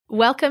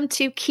Welcome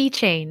to Key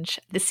Change,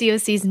 the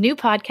COC's new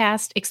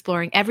podcast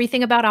exploring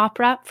everything about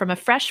opera from a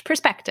fresh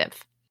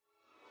perspective.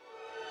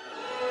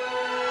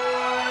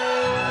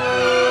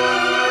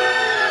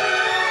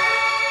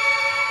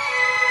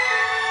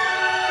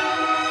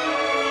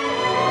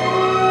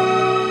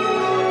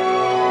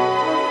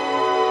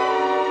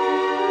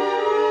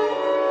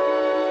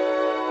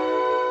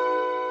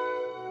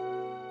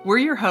 We're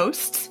your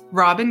hosts,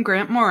 Robin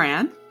Grant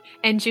Moran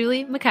and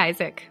Julie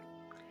McIsaac.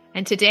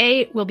 And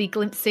today we'll be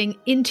glimpsing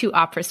into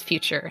opera's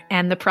future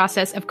and the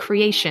process of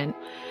creation.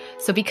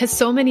 So because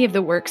so many of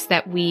the works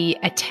that we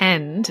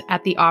attend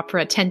at the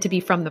opera tend to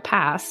be from the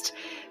past,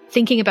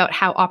 thinking about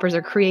how operas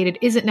are created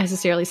isn't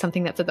necessarily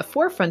something that's at the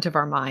forefront of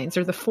our minds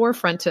or the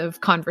forefront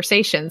of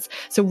conversations.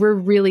 So we're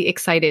really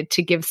excited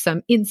to give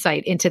some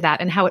insight into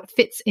that and how it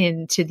fits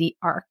into the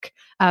arc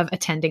of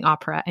attending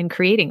opera and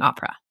creating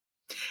opera.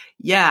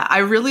 Yeah, I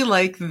really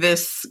like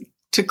this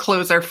to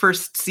close our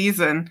first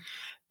season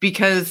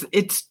because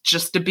it's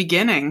just a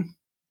beginning.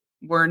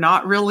 We're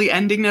not really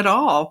ending at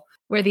all.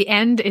 Where the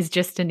end is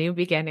just a new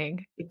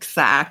beginning.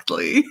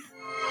 Exactly.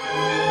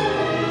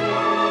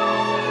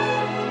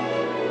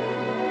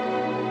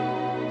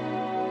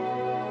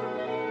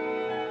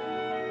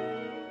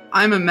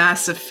 I'm a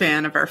massive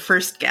fan of our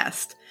first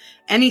guest.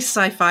 Any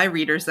sci-fi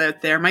readers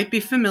out there might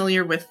be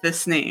familiar with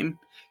this name,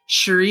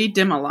 Cherie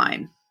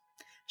Dimaline.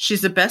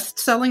 She's a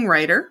best-selling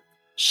writer.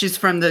 She's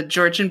from the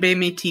Georgian Bay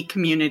Métis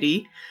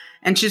community,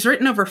 and she's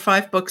written over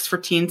 5 books for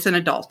teens and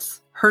adults.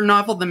 Her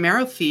novel, The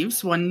Marrow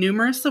Thieves, won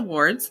numerous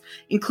awards,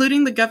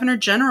 including the Governor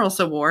General's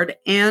Award,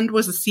 and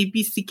was a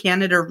CBC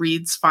Canada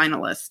Reads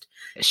finalist.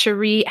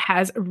 Cherie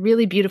has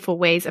really beautiful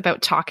ways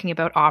about talking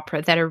about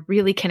opera that are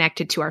really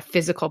connected to our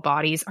physical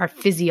bodies, our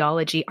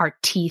physiology, our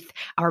teeth,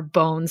 our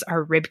bones,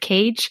 our rib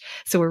cage.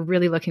 So we're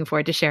really looking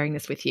forward to sharing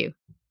this with you.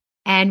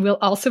 And we'll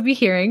also be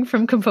hearing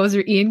from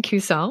composer Ian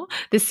Cusson,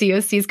 the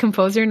COC's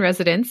composer in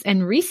residence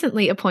and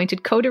recently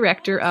appointed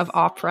co-director of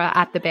opera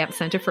at the Banff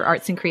Centre for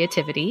Arts and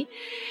Creativity.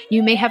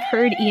 You may have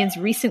heard Ian's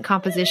recent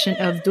composition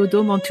of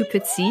Dodo mon tout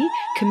petit,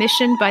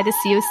 commissioned by the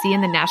COC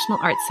and the National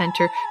Arts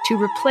Centre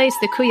to replace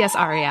the Cuyas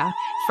aria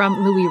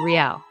from Louis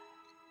Riel.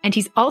 And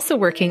he's also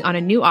working on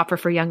a new opera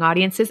for young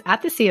audiences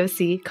at the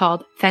COC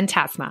called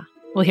Phantasma.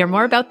 We'll hear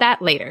more about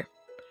that later.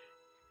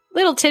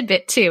 Little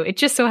tidbit too, it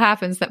just so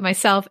happens that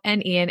myself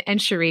and Ian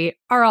and Cherie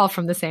are all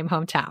from the same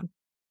hometown.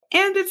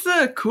 And it's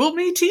a Cool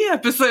Métis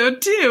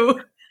episode too.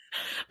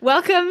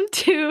 Welcome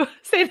to,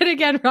 say that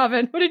again,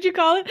 Robin, what did you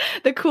call it?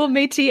 The Cool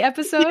Métis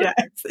episode?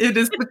 Yes, it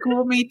is the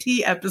Cool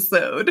Métis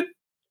episode.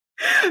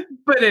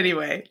 But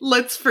anyway,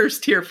 let's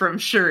first hear from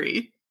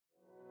Cherie.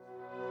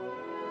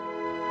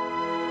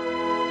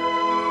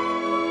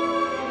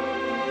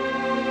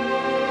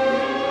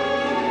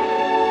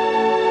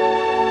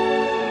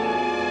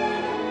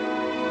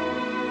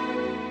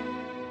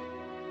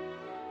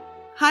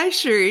 Hi,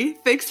 Cherie.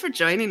 Thanks for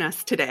joining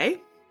us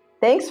today.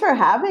 Thanks for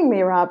having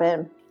me,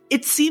 Robin.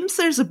 It seems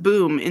there's a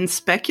boom in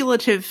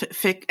speculative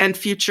and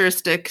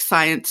futuristic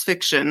science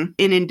fiction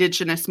in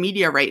Indigenous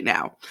media right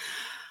now.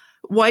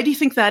 Why do you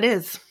think that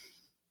is?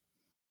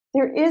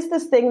 There is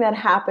this thing that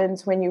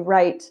happens when you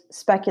write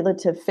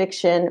speculative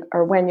fiction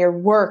or when your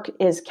work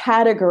is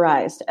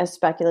categorized as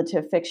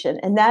speculative fiction,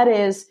 and that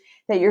is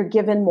that you're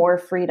given more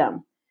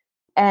freedom.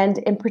 And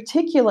in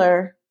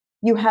particular,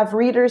 you have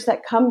readers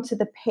that come to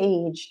the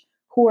page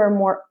who are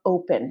more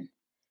open.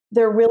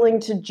 They're willing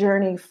to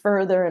journey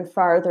further and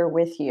farther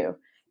with you.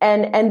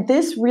 And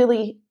this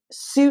really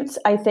suits,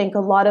 I think,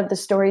 a lot of the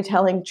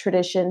storytelling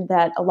tradition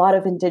that a lot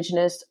of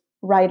Indigenous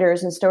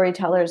writers and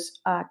storytellers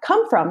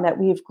come from, that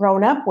we've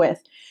grown up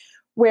with,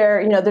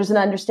 where, there's an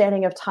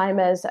understanding of time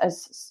as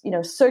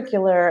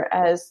circular,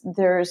 as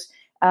there's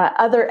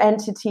other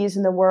entities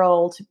in the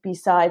world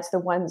besides the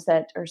ones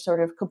that are sort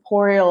of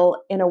corporeal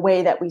in a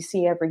way that we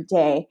see every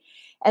day.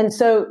 And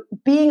so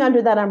being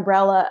under that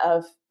umbrella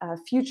of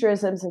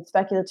futurisms and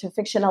speculative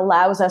fiction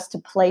allows us to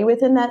play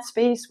within that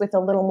space with a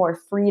little more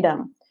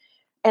freedom.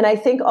 And I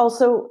think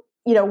also,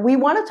 we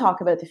want to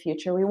talk about the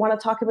future. We want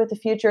to talk about the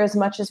future as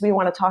much as we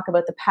want to talk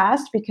about the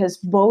past, because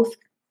both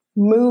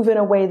move in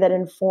a way that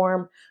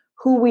inform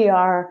who we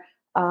are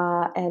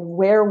and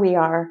where we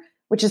are,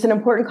 which is an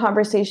important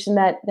conversation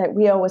that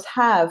we always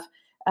have.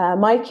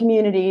 My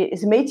community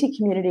is a Métis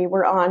community.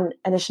 We're on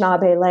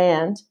Anishinaabe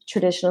land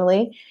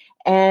traditionally.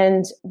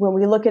 And when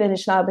we look at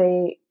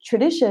Anishinaabe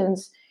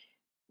traditions,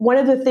 one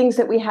of the things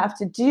that we have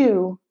to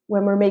do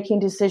when we're making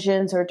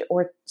decisions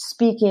or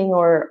speaking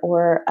or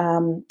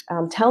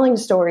telling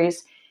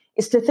stories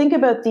is to think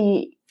about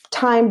the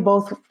time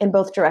in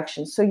both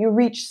directions. So you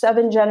reach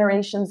 7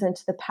 generations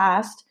into the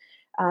past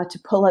to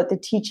pull out the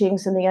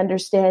teachings and the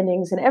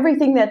understandings and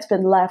everything that's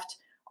been left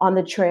on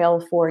the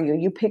trail for you.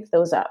 You pick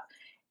those up.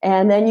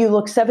 And then you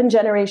look 7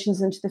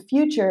 generations into the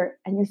future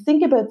and you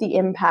think about the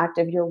impact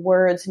of your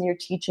words and your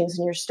teachings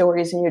and your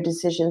stories and your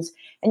decisions,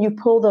 and you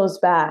pull those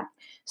back.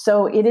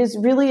 So it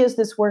really is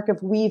this work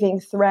of weaving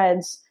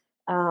threads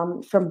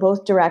from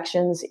both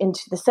directions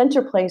into the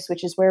center place,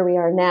 which is where we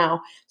are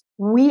now.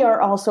 we are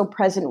also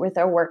present with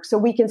our work. So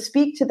we can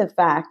speak to the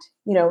fact,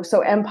 so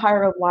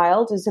Empire of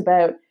Wild is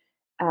about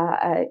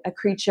a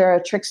creature,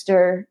 a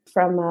trickster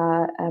from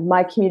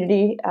my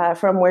community,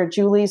 from where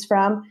Julie's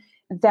from,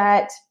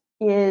 that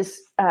is,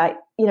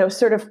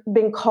 sort of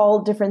been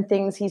called different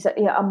things. He's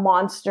a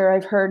monster,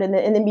 I've heard in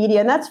the media,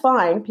 and that's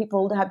fine.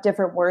 People have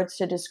different words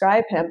to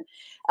describe him.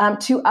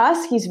 To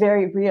us, he's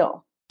very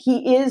real.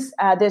 He is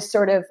this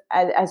sort of,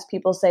 as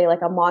people say,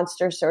 like a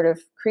monster sort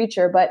of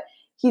creature, but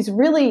he's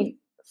really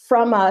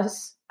from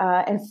us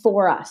and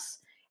for us.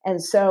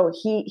 And so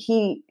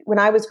he when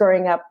I was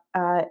growing up,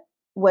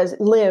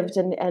 lived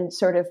and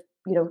sort of,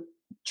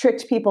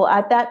 tricked people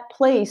at that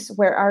place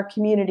where our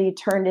community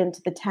turned into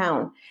the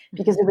town,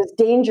 because it was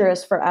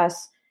dangerous for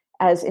us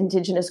as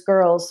Indigenous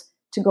girls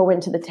to go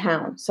into the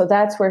town. So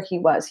that's where he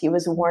was. He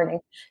was a warning.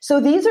 So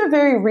these are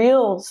very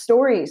real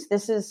stories.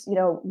 This is,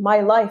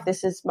 my life.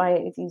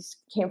 These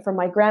came from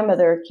my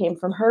grandmother, came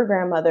from her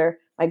grandmother,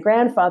 my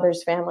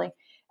grandfather's family.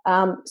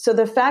 So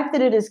the fact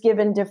that it is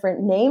given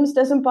different names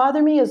doesn't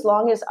bother me, as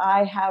long as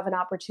I have an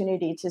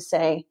opportunity to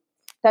say,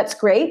 that's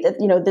great that,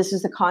 this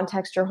is the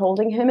context you're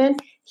holding him in.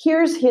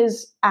 Here's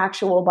his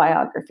actual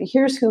biography.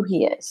 Here's who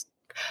he is.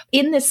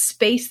 In this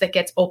space that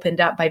gets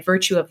opened up by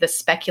virtue of the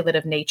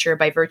speculative nature,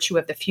 by virtue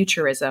of the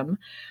futurism,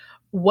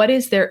 what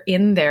is there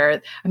in there?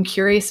 I'm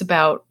curious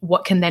about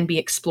what can then be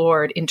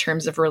explored in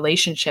terms of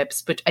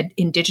relationships, but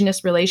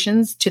Indigenous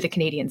relations to the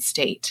Canadian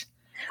state.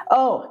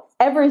 Oh,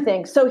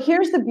 everything. So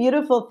here's the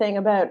beautiful thing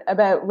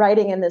about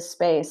writing in this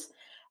space.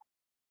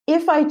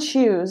 If I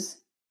choose,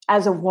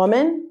 as a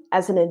woman,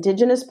 as an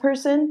Indigenous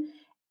person,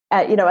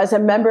 as a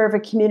member of a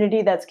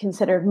community that's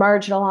considered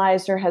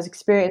marginalized or has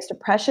experienced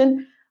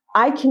oppression,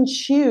 I can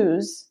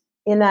choose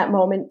in that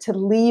moment to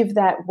leave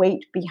that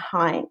weight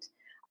behind.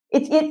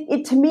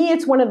 It to me,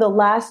 it's one of the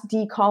last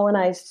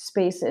decolonized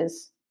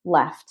spaces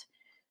left.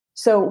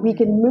 So we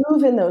can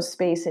move in those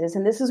spaces.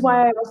 And this is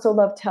why I also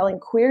love telling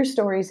queer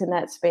stories in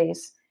that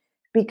space,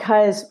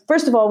 because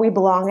first of all, we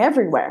belong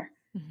everywhere.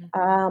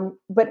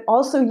 But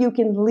also you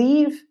can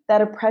leave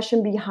that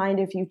oppression behind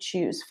if you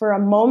choose. For a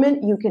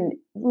moment, you can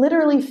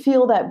literally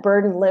feel that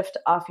burden lift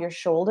off your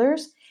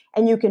shoulders,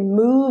 and you can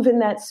move in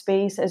that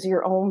space as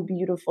your own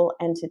beautiful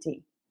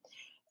entity.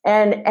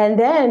 And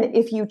then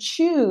if you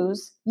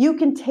choose, you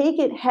can take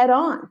it head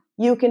on.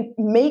 You can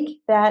make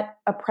that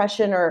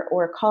oppression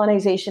or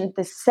colonization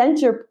the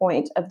center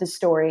point of the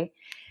story,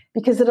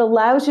 because it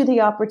allows you the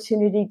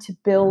opportunity to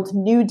build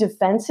new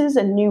defenses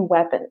and new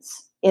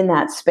weapons in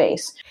that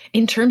space.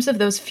 In terms of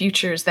those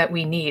futures that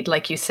we need,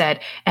 like you said,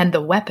 and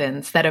the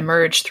weapons that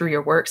emerge through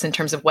your works in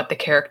terms of what the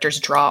characters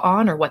draw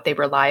on or what they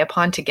rely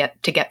upon to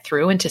get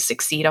through and to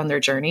succeed on their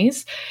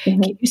journeys,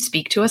 can you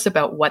speak to us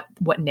about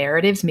what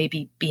narratives may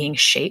be being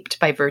shaped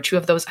by virtue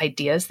of those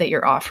ideas that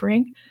you're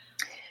offering?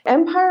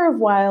 Empire of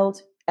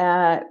Wild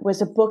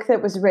was a book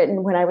that was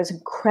written when I was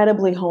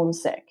incredibly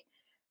homesick.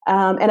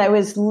 And I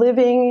was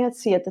living,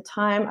 at the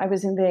time I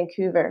was in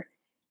Vancouver,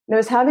 and I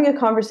was having a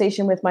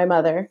conversation with my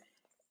mother.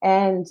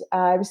 And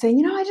I was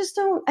saying, I just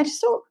don't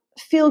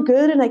feel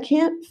good, and I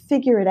can't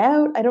figure it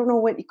out. I don't know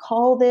what you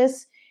call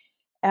this.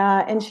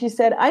 And she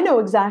said, I know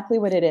exactly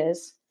what it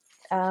is.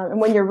 And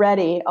when you're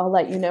ready, I'll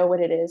let you know what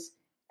it is.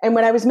 And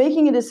when I was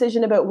making a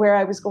decision about where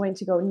I was going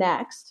to go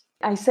next,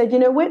 I said,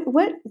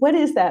 what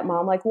is that,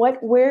 Mom? Like,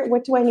 what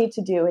do I need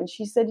to do? And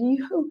she said,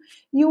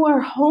 you are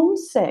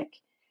homesick.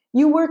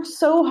 You worked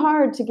so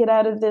hard to get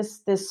out of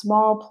this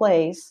small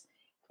place.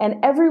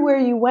 And everywhere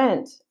you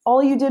went,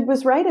 all you did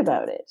was write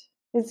about it.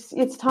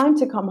 It's time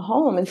to come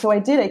home. And so I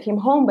did. I came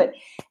home. But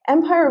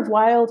Empire of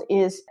Wild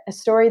is a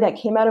story that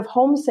came out of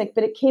homesick,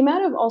 but it came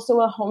out of also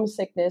a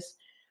homesickness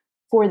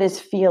for this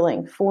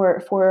feeling,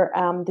 for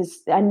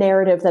a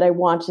narrative that I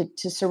wanted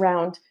to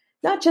surround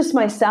not just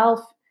myself,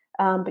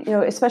 but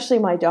especially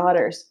my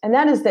daughters. And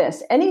that is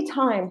this: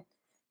 anytime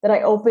that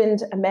I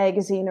opened a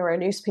magazine or a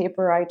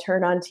newspaper, I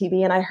turned on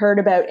TV and I heard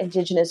about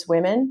Indigenous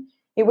women,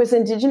 it was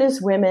Indigenous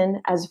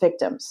women as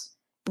victims.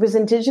 It was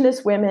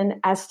Indigenous women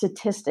as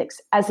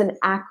statistics, as an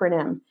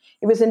acronym.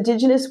 It was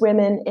Indigenous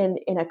women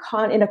in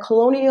a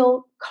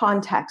colonial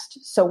context.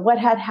 So what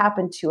had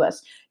happened to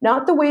us,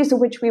 not the ways in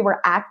which we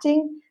were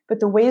acting, but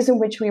the ways in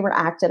which we were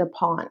acted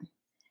upon.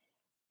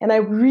 And I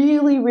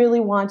really, really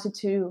wanted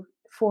to,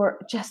 for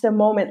just a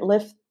moment,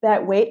 lift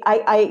that weight.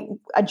 I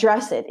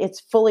address it. It's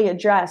fully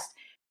addressed,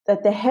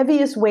 that the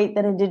heaviest weight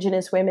that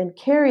Indigenous women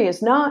carry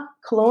is not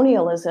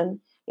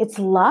colonialism. It's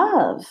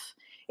love.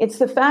 It's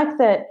the fact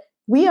that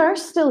we are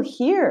still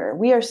here.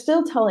 We are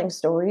still telling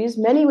stories.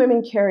 Many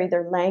women carry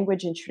their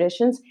language and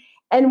traditions,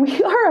 and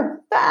we are a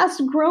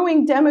fast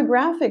growing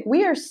demographic.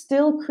 We are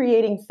still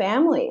creating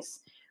families.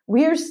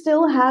 We are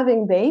still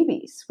having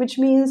babies, which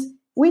means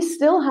we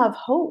still have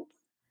hope.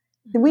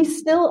 We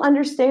still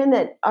understand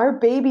that our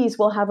babies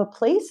will have a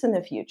place in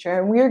the future,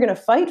 and we are going to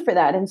fight for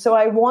that. And so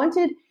I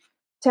wanted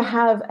to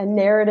have a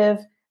narrative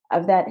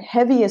of that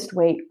heaviest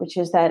weight, which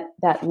is that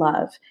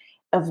love,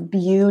 of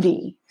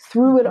beauty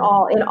through it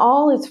all, in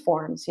all its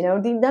forms.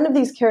 None of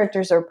these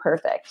characters are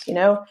perfect.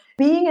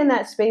 Being in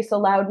that space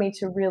allowed me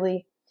to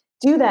really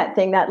do that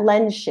thing, that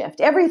lens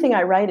shift. Everything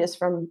I write is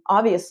from,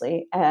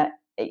 obviously,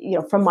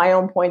 from my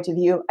own point of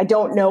view. I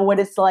don't know what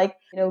it's like.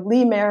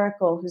 Lee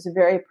Maracle, who's a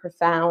very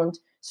profound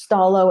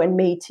Stalo and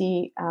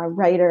Métis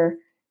writer,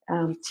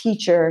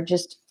 teacher,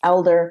 just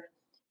elder,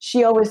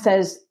 she always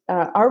says,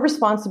 our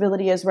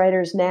responsibility as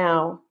writers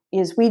now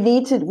is we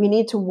need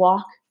to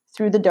walk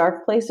through the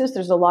dark places.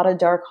 There's a lot of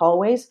dark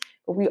hallways,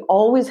 but we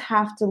always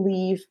have to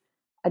leave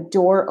a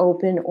door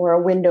open or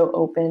a window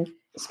open,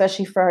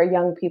 especially for our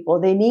young people.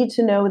 They need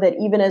to know that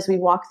even as we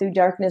walk through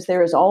darkness,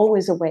 there is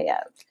always a way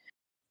out.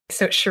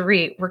 So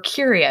Cherie, we're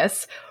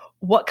curious,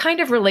 what kind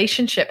of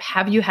relationship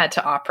have you had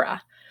to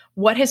opera?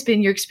 What has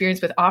been your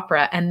experience with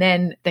opera? And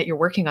then that you're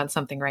working on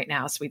something right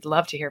now. So we'd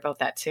love to hear about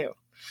that too.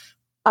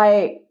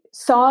 I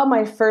saw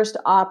my first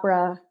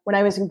opera when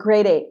I was in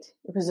grade 8.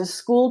 It was a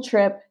school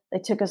trip. They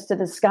took us to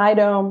the Sky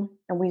Dome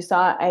and we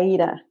saw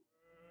Aida.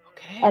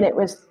 Okay. And it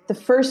was the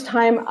first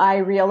time I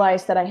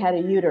realized that I had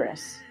a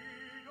uterus.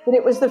 But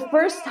it was the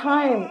first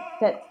time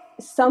that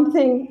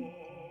something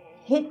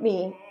hit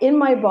me in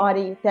my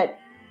body that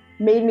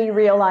made me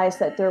realize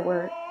that there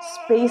were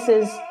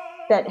spaces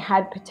that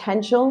had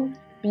potential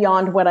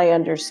beyond what I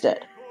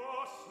understood.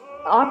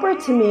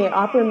 Opera, to me,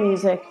 opera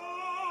music,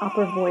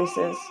 opera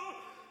voices,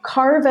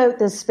 carve out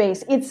this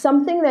space. It's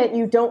something that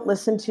you don't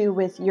listen to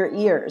with your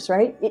ears,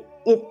 right?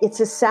 It's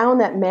a sound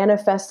that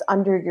manifests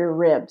under your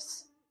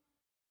ribs.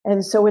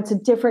 And so it's a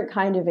different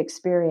kind of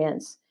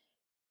experience.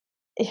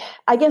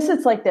 I guess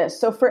it's like this.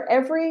 So for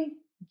every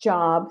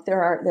job,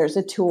 there's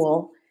a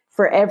tool.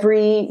 For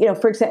every,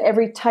 for example,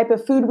 every type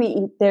of food we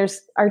eat,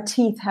 our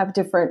teeth have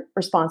different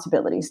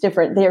responsibilities,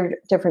 they're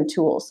different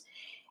tools.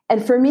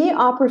 And for me,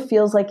 opera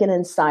feels like an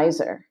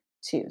incisor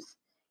tooth.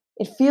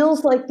 It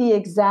feels like the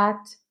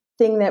exact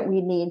thing that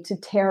we need to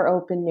tear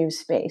open new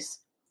space.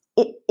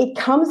 It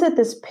comes at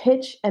this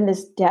pitch and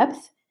this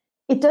depth.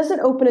 It doesn't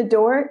open a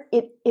door.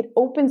 It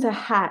opens a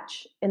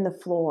hatch in the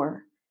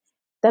floor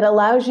that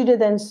allows you to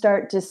then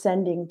start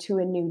descending to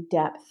a new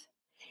depth.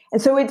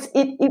 And so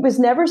it was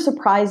never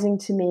surprising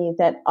to me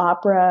that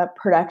opera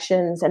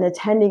productions and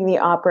attending the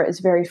opera is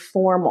very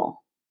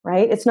formal,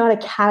 right? It's not a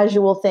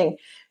casual thing.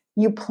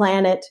 You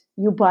plan it,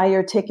 you buy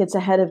your tickets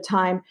ahead of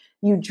time,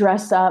 you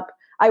dress up.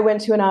 I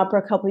went to an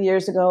opera a couple of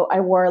years ago.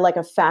 I wore like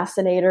a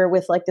fascinator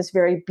with like this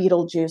very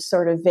Beetlejuice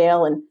sort of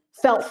veil and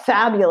felt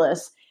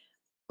fabulous.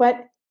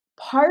 But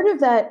part of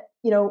that,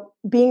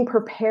 being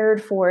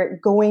prepared for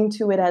it, going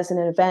to it as an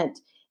event,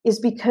 is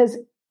because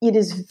it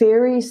is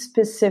very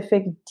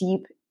specific,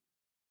 deep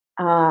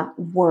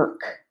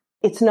work.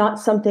 It's not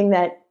something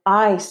that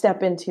I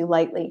step into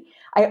lightly.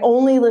 I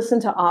only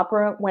listen to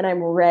opera when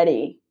I'm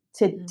ready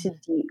to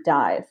deep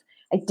dive.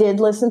 I did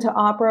listen to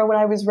opera when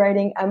I was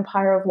writing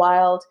Empire of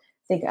Wild.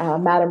 I think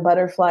Madame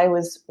Butterfly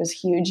was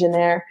huge in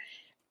there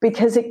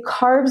because it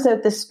carves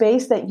out the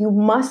space that you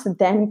must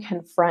then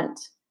confront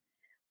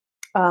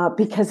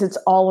because it's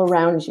all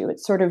around you.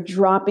 It's sort of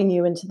dropping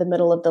you into the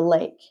middle of the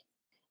lake,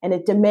 and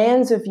it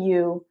demands of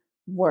you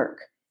work.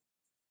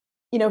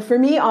 For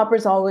me,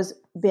 opera's always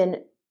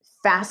been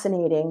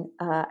fascinating.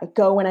 I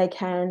go when I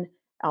can.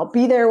 I'll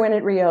be there when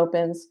it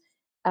reopens.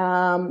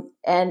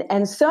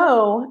 And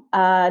so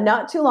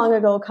not too long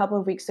ago, a couple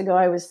of weeks ago,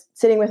 I was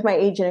sitting with my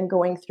agent and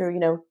going through,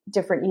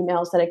 different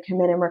emails that had come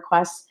in and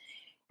requests.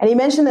 And he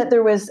mentioned that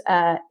there was,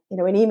 an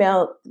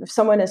email,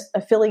 someone is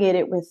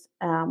affiliated with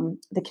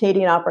the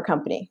Canadian Opera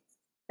Company.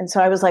 And so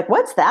I was like,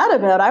 what's that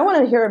about? I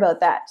want to hear about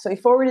that. So he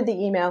forwarded the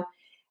email.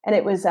 And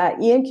it was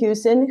Ian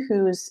Cusin,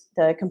 who's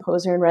the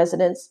composer in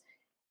residence,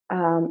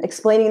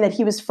 explaining that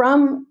he was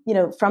from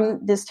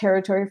this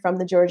territory, from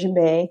the Georgian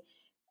Bay,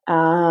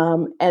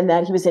 and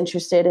that he was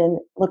interested in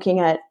looking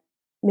at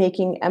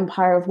making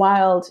Empire of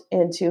Wild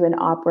into an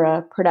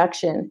opera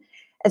production.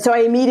 And so I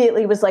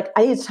immediately was like,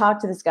 I need to talk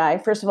to this guy.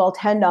 First of all,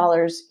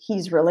 $10,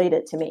 he's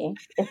related to me.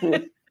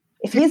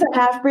 If he's a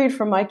half-breed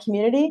from my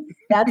community,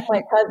 that's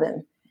my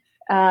cousin.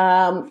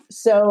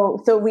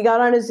 So we got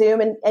on a Zoom,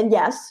 and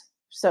yes,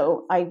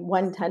 so I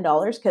won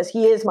 $10 because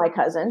he is my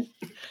cousin.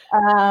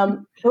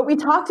 But we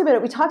talked about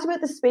it. We talked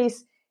about the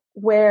space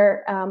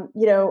where,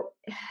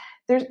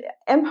 there's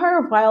Empire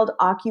of Wild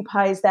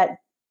occupies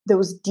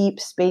those deep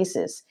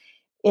spaces.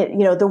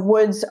 The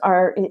woods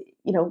are,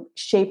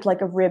 shaped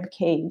like a rib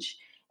cage.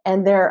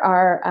 And there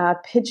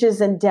are pitches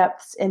and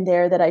depths in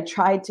there that I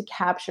tried to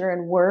capture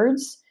in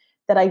words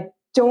that I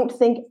don't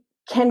think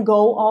can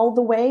go all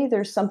the way.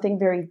 There's something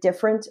very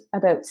different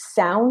about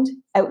sound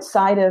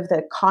outside of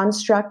the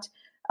construct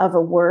of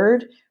a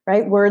word,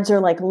 right? Words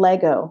are like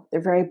Lego.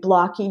 They're very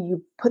blocky.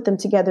 You put them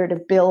together to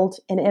build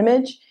an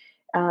image.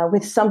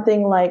 With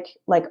something like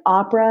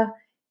opera,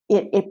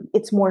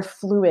 it's more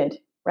fluid,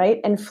 right?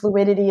 And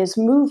fluidity is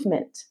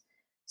movement.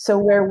 So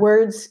where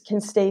words can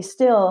stay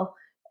still,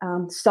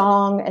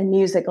 song and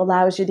music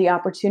allows you the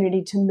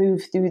opportunity to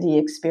move through the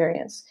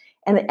experience.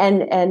 And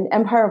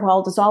Empire of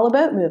Wild is all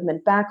about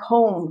movement, back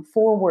home,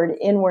 forward,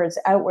 inwards,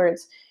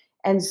 outwards.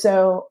 And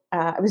so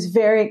I was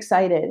very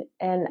excited.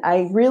 And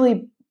I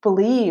really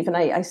believe, and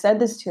I said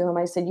this to him,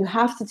 I said, you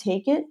have to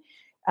take it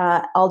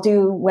I'll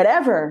do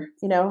whatever,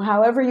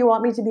 however you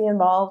want me to be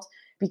involved,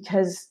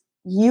 because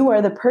you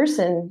are the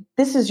person.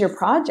 This is your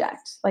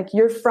project. Like,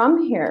 you're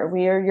from here.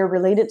 You're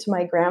related to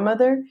my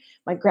grandmother.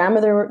 My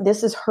grandmother,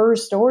 this is her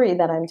story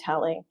that I'm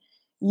telling.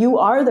 You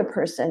are the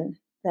person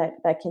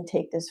that can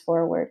take this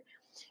forward.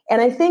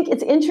 And I think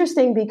it's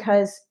interesting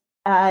because,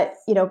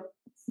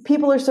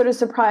 people are sort of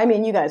surprised. I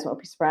mean, you guys won't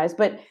be surprised,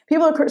 but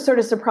people are sort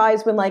of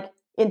surprised when like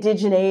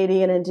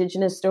indigeneity and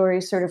indigenous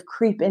stories sort of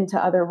creep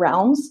into other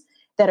realms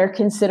that are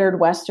considered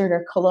Western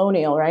or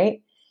colonial,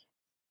 right?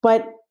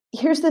 But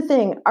here's the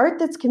thing, art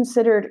that's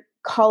considered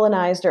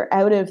colonized or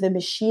out of the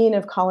machine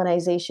of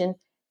colonization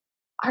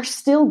are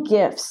still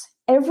gifts.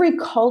 Every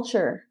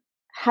culture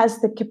has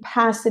the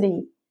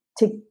capacity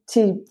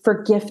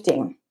for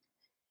gifting.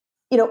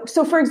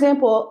 So for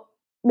example,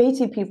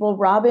 Métis people,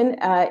 Robin,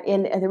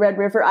 in the Red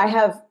River, I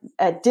have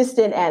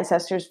distant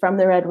ancestors from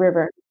the Red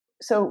River.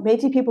 So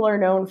Métis people are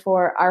known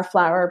for our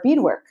flower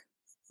beadwork,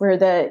 where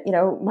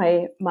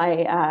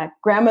my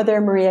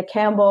grandmother, Maria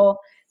Campbell,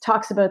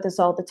 talks about this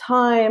all the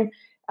time,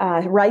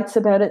 writes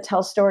about it,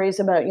 tells stories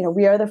about,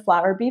 we are the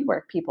flower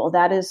beadwork people.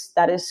 That is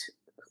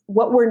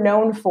what we're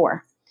known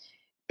for.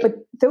 But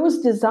those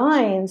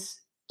designs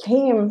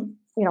came,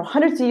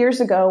 hundreds of years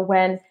ago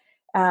when,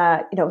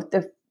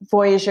 the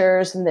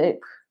voyageurs and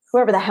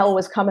whoever the hell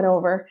was coming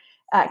over,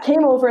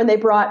 came over, and they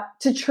brought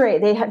to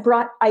trade. They had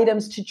brought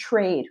items to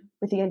trade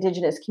with the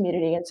Indigenous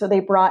community. And so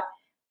they brought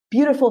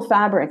beautiful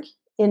fabric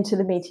into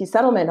the Métis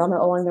settlement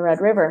along the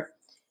Red River.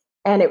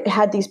 And it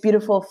had these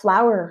beautiful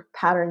flower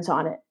patterns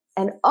on it.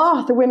 And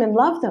the women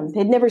loved them.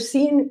 They'd never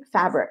seen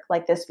fabric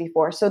like this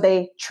before. So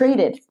they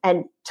traded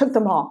and took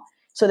them all.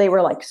 So they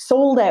were like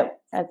sold out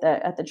at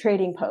the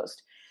trading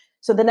post.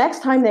 So the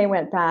next time they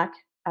went back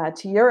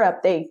to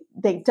Europe, they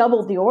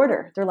doubled the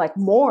order. They're like,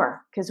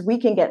 more, because we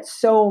can get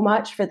so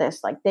much for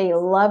this. Like, they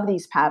love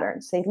these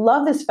patterns. They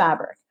love this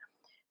fabric.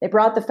 They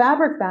brought the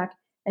fabric back,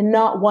 and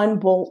not one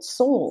bolt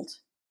sold.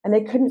 And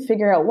they couldn't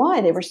figure out why.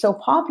 They were so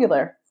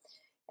popular.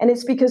 And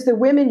it's because the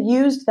women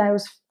used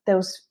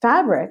those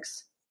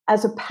fabrics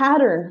as a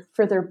pattern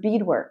for their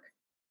beadwork.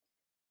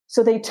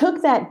 So they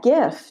took that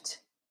gift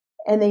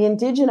and they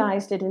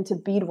indigenized it into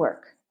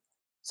beadwork.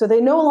 So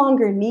they no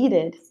longer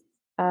needed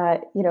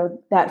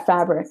that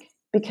fabric,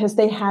 because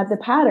they had the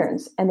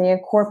patterns and they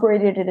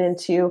incorporated it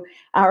into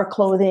our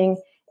clothing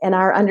and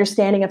our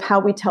understanding of how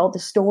we tell the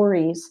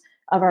stories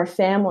of our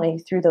family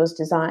through those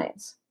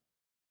designs.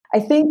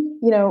 I think,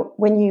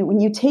 when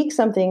you take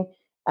something,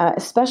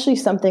 especially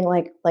something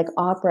like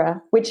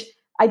opera, which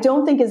I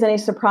don't think is any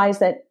surprise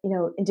that,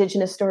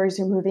 Indigenous stories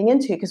are moving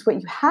into, because what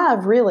you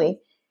have really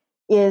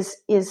is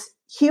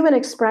human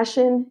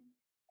expression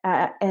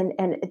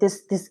and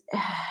this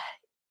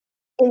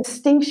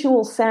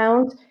instinctual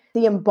sound,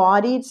 the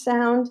embodied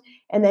sound,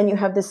 and then you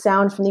have the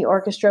sound from the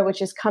orchestra,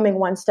 which is coming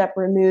one step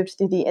removed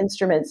through the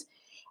instruments.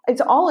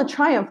 It's all a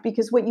triumph,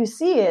 because what you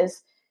see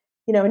is,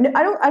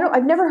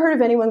 I've never heard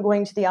of anyone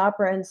going to the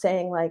opera and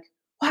saying like,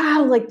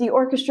 wow, like the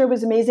orchestra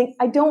was amazing.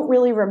 I don't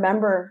really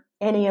remember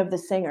any of the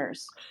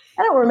singers.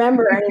 I don't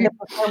remember any of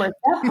the performers.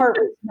 That part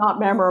was not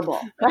memorable,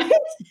 right?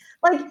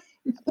 Like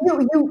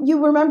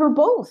you remember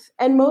both,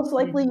 and most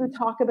likely you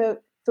talk about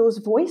those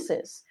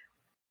voices.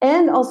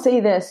 And I'll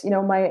say this,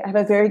 I have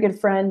a very good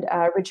friend,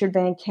 Richard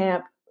Van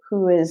Camp,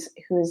 who is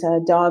a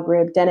Dog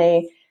Rib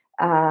Dene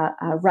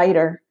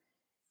writer,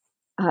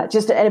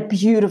 just a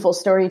beautiful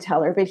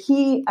storyteller. But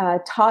he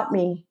taught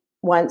me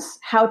once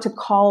how to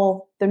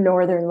call the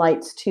Northern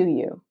Lights to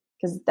you,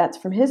 because that's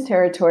from his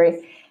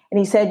territory. And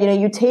he said,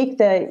 you take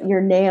your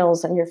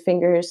nails and your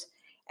fingers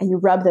and you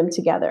rub them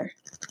together.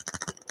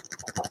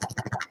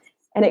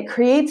 And it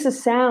creates a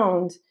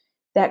sound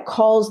that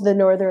calls the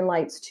Northern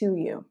Lights to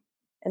you.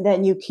 And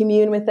then you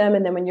commune with them.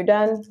 And then when you're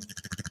done,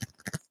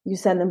 you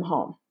send them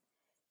home.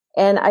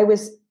 And I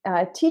was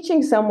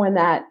teaching someone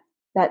that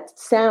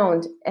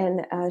sound.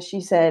 And she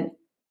said,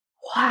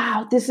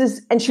 wow,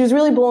 and she was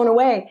really blown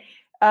away.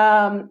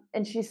 And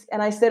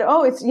I said,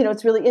 oh,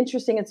 it's really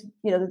interesting. It's,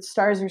 the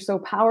stars are so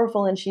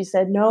powerful. And she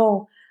said,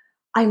 no,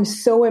 I'm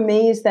so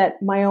amazed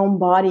that my own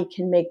body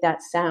can make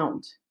that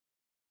sound.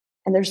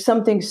 And there's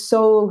something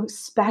so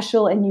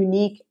special and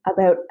unique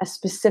about a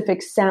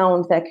specific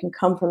sound that can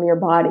come from your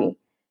body,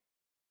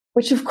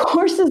 which of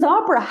course is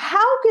opera.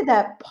 How could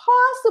that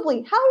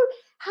possibly,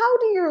 how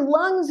do your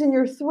lungs and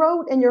your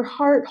throat and your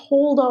heart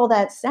hold all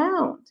that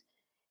sound?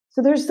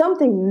 So there's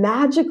something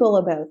magical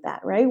about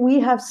that, right? We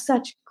have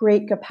such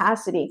great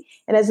capacity.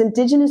 And as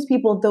Indigenous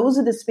people, those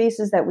are the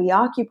spaces that we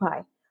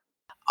occupy.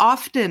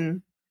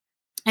 Often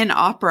in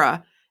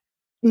opera,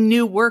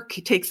 new work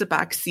takes a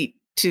backseat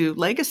to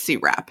legacy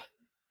rap.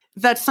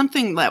 That's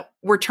something that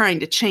we're trying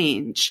to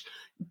change.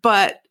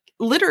 But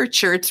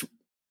literature,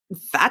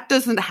 that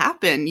doesn't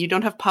happen. You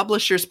don't have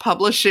publishers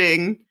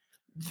publishing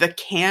the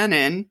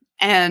canon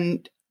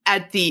and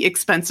at the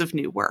expense of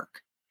new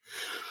work.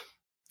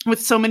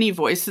 With so many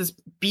voices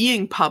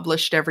being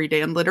published every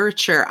day in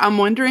literature, I'm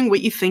wondering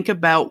what you think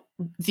about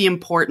the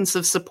importance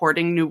of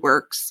supporting new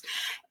works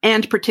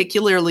and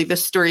particularly the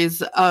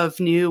stories of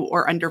new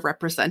or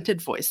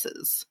underrepresented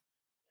voices.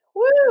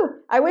 Woo!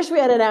 I wish we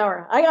had an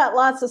hour. I got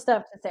lots of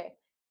stuff to say.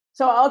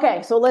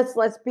 So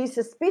let's be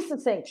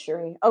succinct,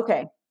 Cherie.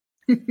 Okay.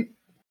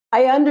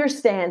 I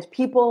understand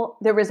people.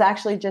 There was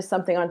actually just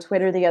something on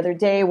Twitter the other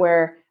day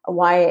where a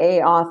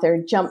YA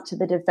author jumped to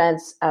the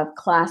defense of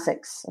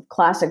classic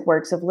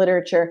works of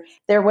literature.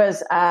 There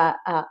was a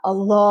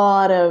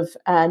lot of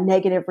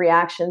negative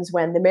reactions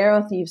when The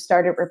Marrow Thieves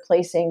started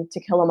replacing To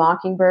Kill a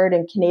Mockingbird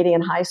in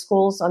Canadian high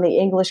schools on the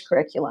English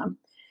curriculum.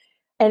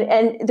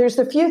 And there's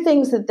a few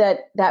things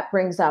that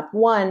brings up.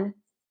 One,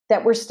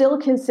 that we're still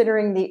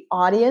considering the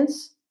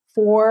audience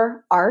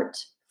for art,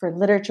 for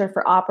literature,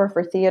 for opera,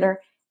 for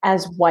theater,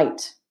 as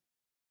white.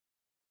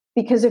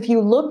 Because if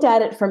you looked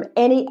at it from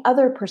any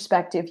other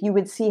perspective, you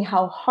would see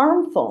how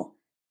harmful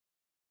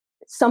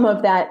some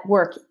of that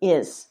work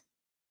is.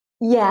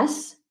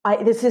 Yes,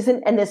 this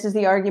is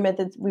the argument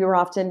that we were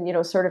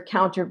often, sort of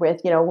countered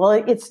with,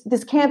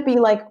 this can't be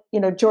like,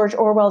 George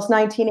Orwell's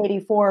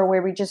 1984,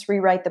 where we just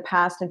rewrite the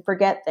past and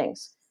forget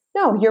things.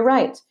 No, you're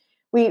right.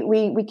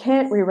 We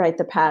can't rewrite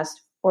the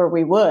past, or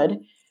we would,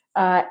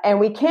 and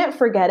we can't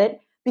forget it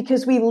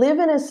because we live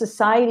in a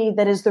society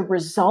that is the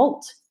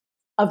result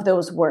of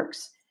those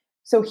works.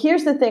 So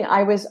here's the thing.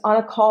 I was on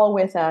a call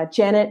with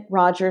Janet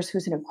Rogers,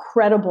 who's an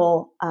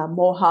incredible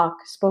Mohawk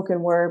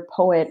spoken word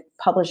poet,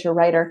 publisher,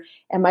 writer,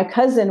 and my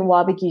cousin,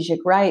 Wabigijik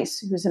Rice,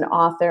 who's an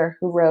author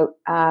who wrote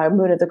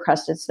Moon of the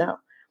Crusted Snow.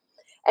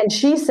 And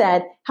she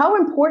said, how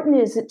important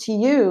is it to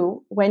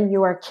you when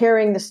you are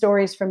carrying the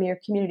stories from your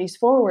communities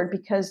forward?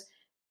 Because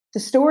the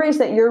stories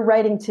that you're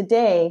writing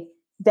today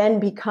then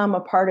become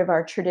a part of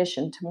our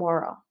tradition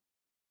tomorrow.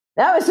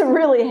 That was a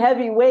really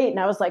heavy weight. And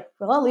I was like,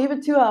 well, I'll leave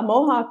it to a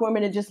Mohawk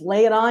woman to just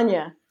lay it on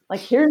you.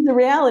 Like, here's the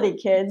reality,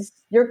 kids.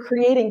 You're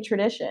creating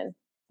tradition.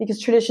 Because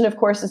tradition, of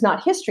course, is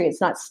not history. It's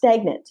not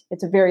stagnant.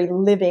 It's a very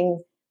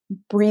living,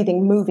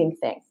 breathing, moving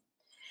thing.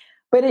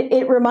 But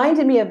it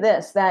reminded me of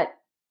this, that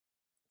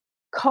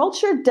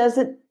culture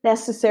doesn't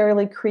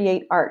necessarily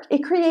create art.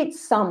 It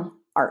creates some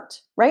art,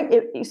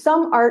 right?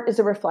 Some art is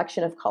a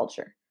reflection of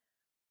culture.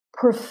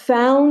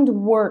 Profound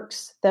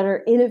works that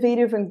are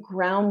innovative and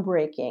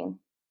groundbreaking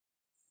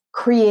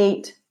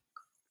create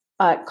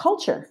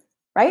culture,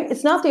 right?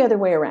 It's not the other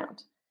way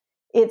around.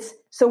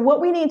 So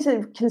what we need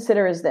to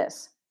consider is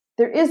this.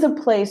 There is a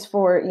place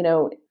for,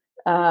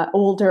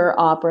 older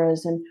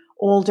operas and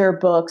older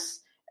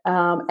books,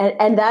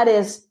 and that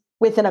is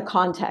within a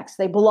context.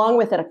 They belong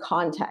within a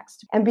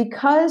context. And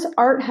because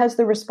art has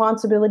the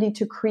responsibility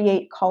to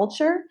create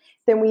culture,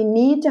 then we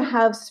need to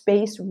have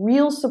space,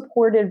 real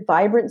supported,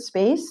 vibrant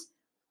space,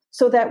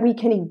 so that we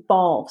can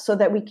evolve, so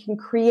that we can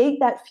create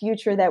that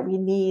future that we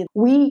need.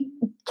 We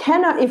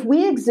cannot, if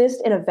we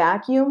exist in a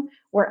vacuum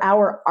where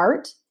our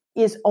art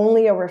is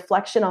only a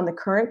reflection on the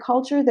current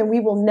culture, then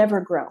we will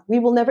never grow. We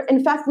will never,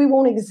 in fact, we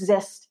won't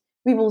exist.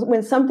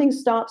 When something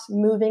stops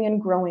moving and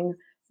growing,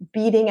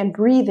 beating and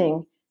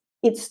breathing,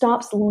 it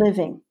stops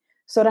living.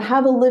 So to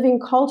have a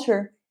living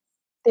culture,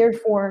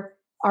 therefore,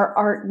 our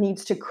art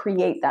needs to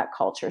create that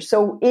culture.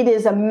 So it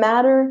is a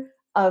matter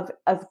of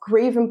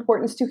grave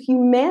importance to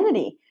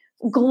humanity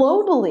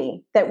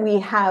globally that we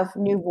have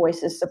new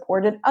voices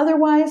supported.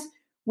 Otherwise,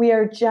 we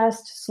are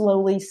just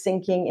slowly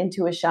sinking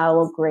into a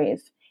shallow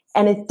grave.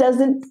 And it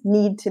doesn't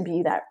need to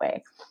be that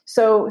way.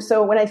 So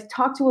when I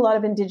talk to a lot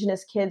of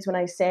Indigenous kids, when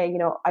I say,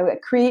 I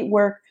create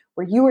work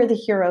where you are the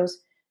heroes,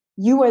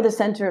 you are the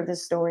center of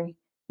this story,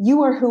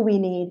 you are who we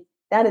need.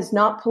 That is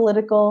not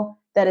political.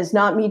 That is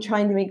not me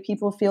trying to make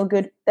people feel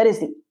good. That is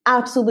the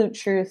absolute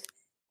truth.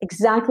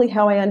 Exactly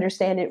how I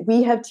understand it.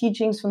 We have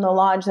teachings from the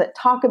Lodge that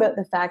talk about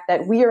the fact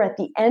that we are at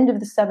the end of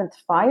the seventh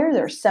fire.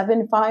 There are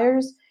 7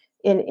 fires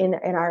in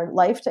our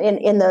lifetime,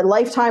 in the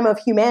lifetime of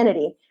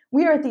humanity.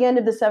 We are at the end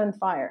of the 7th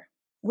fire.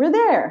 We're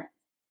there.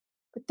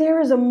 But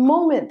there is a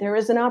moment, there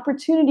is an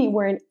opportunity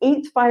where an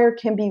 8th fire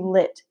can be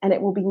lit, and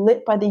it will be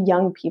lit by the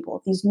young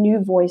people, these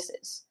new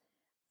voices.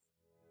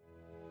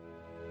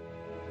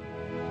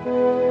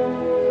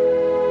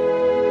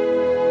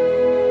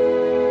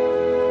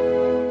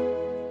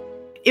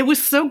 It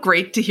was so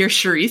great to hear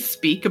Cherie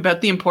speak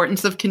about the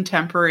importance of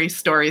contemporary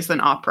stories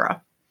in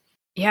opera.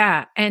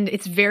 Yeah, and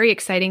it's very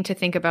exciting to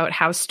think about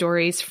how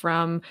stories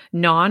from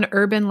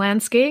non-urban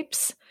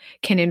landscapes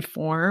can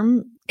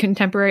inform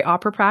contemporary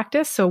opera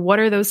practice. So what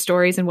are those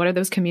stories and what are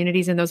those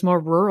communities in those more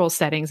rural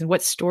settings? And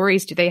what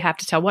stories do they have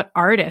to tell? What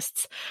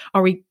artists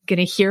are we going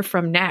to hear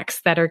from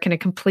next that are going to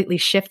completely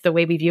shift the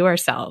way we view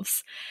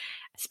ourselves?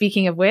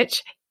 Speaking of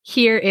which,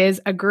 here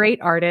is a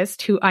great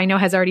artist who I know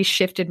has already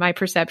shifted my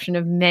perception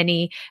of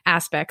many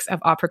aspects of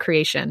opera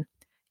creation,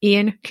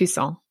 Ian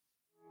Cusson.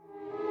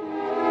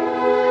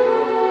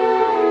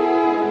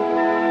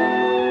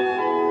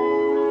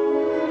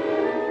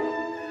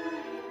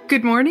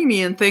 Good morning,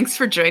 Ian. Thanks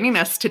for joining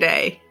us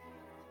today.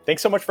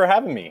 Thanks so much for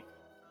having me.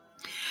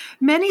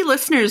 Many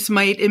listeners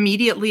might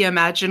immediately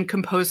imagine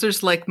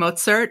composers like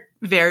Mozart,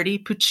 Verdi,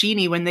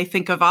 Puccini when they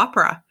think of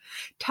opera.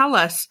 Tell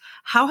us,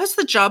 how has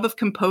the job of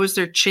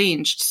composer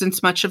changed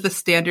since much of the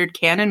standard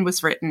canon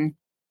was written?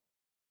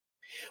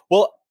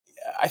 Well,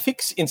 I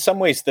think in some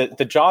ways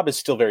the job is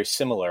still very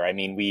similar. I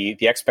mean,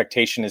 the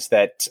expectation is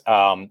that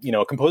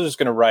a composer is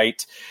going to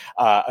write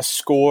a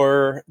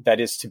score that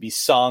is to be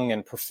sung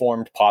and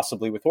performed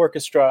possibly with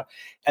orchestra,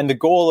 and the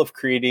goal of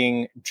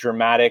creating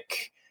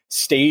dramatic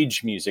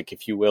stage music,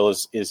 if you will,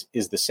 is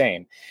the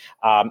same.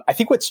 I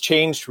think what's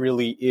changed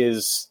really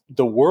is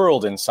the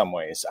world in some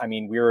ways. I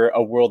mean, we're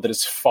a world that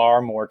is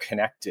far more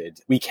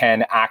connected. We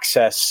can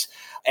access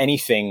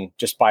anything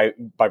just by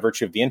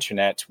virtue of the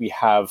internet. We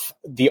have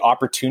the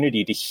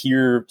opportunity to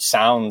hear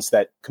sounds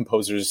that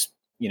composers,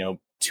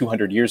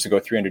 200 years ago,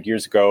 300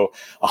 years ago,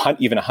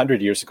 even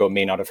 100 years ago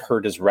may not have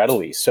heard as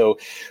readily. So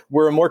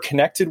we're a more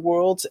connected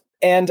world.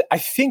 And I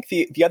think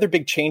the other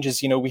big change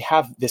is, we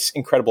have this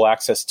incredible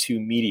access to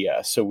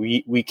media. So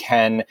we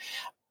can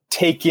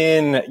take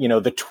in,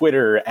 the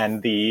Twitter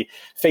and the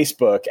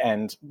Facebook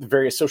and the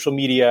various social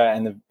media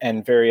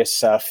and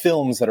various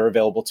films that are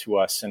available to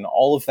us. And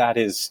all of that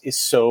is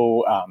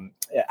so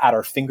at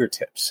our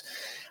fingertips.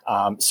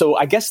 So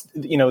I guess,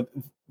 the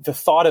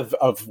thought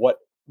of what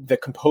the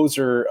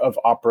composer of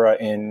opera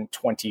in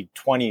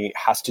 2020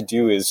 has to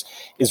do is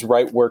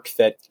write work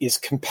that is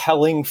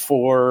compelling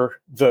for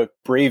the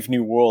brave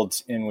new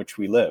world in which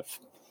we live.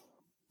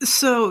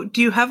 So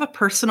do you have a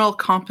personal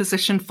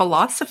composition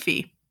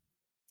philosophy?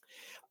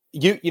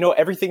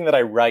 Everything that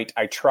I write,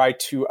 I try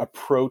to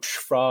approach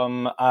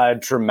from a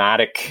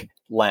dramatic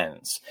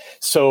lens.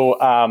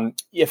 So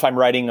if I'm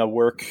writing a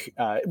work,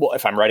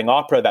 if I'm writing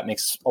opera, that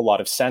makes a lot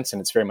of sense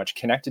and it's very much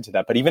connected to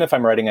that. But even if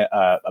I'm writing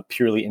a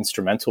purely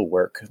instrumental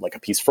work, like a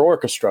piece for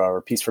orchestra or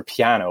a piece for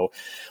piano,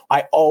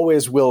 I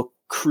always will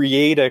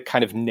create a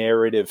kind of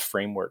narrative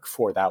framework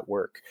for that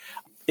work.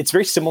 It's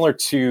very similar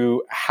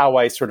to how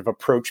I sort of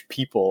approach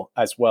people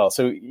as well.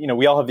 So,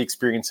 we all have the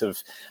experience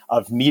of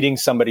meeting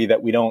somebody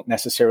that we don't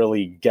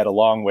necessarily get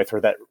along with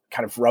or that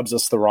kind of rubs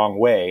us the wrong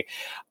way.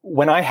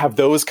 When I have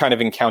those kind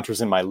of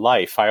encounters in my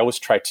life, I always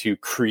try to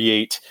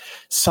create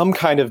some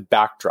kind of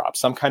backdrop,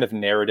 some kind of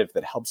narrative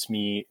that helps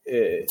me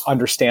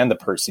understand the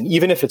person,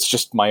 even if it's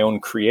just my own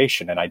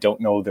creation and I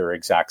don't know their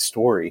exact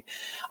story.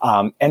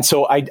 And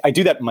so I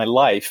do that in my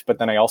life, but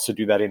then I also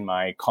do that in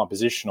my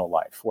compositional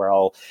life, where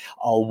I'll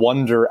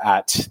wonder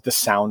at the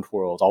sound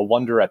world. I'll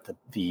wonder at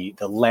the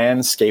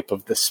landscape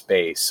of the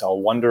space.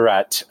 I'll wonder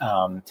at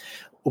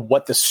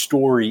what the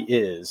story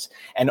is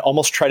and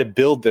almost try to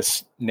build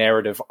this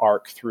narrative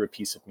arc through a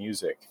piece of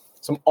music.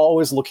 So I'm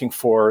always looking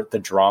for the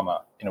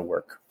drama in a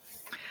work.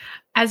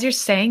 As you're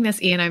saying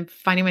this, Ian, I'm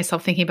finding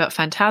myself thinking about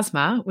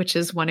Phantasma, which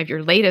is one of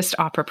your latest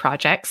opera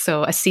projects.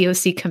 So a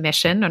COC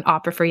commission, an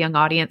opera for young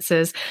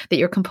audiences that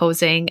you're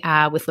composing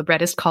with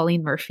librettist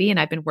Colleen Murphy. And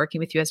I've been working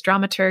with you as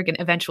dramaturg and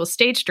eventual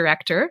stage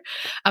director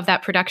of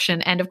that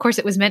production. And of course,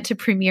 it was meant to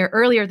premiere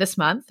earlier this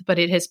month, but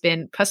it has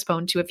been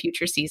postponed to a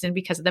future season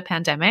because of the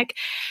pandemic.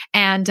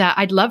 And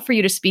I'd love for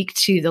you to speak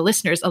to the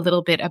listeners a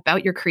little bit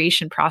about your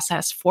creation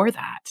process for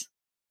that.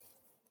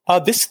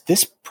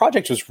 This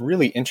project was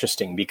really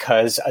interesting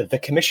because the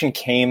commission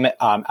came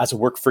as a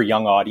work for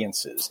young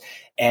audiences.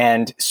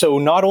 And so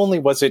not only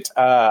was it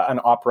an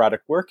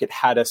operatic work, it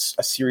had a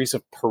series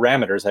of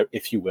parameters,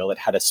 if you will. It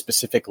had a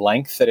specific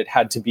length that it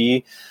had to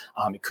be.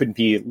 It couldn't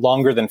be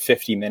longer than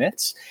 50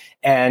 minutes.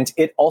 And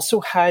it also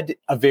had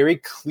a very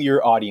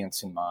clear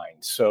audience in mind.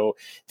 So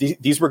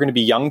these were going to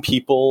be young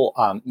people,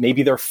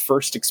 maybe their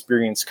first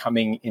experience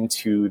coming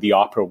into the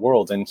opera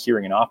world and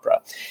hearing an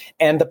opera.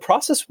 And the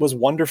process was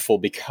wonderful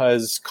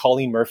because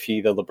Colleen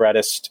Murphy, the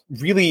librettist,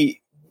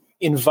 really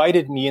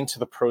invited me into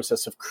the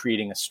process of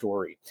creating a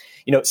story.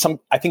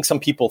 I think some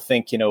people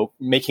think,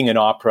 making an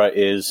opera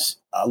is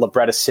a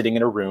librettist sitting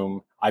in a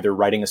room, either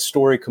writing a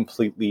story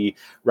completely,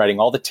 writing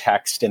all the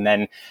text, and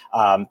then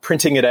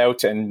printing it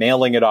out and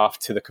mailing it off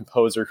to the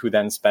composer, who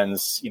then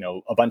spends,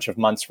 a bunch of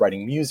months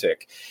writing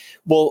music.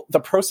 Well, the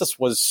process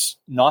was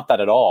not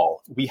that at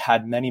all. We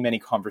had many, many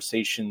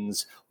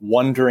conversations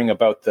wondering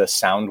about the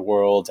sound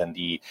world and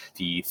the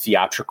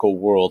theatrical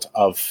world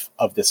of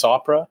this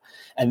opera.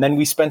 And then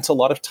we spent a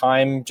lot of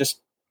time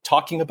just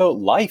talking about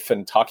life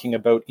and talking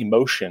about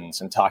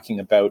emotions and talking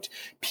about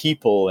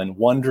people and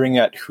wondering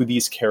at who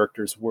these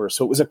characters were.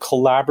 So it was a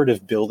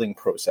collaborative building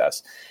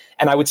process.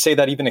 And I would say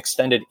that even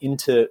extended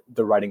into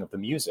the writing of the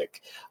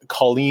music.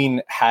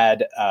 Colleen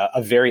had a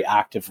very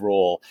active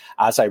role.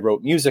 As I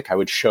wrote music, I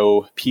would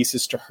show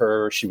pieces to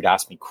her. She would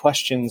ask me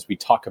questions. We'd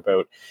talk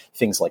about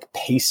things like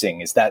pacing.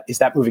 Is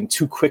that moving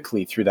too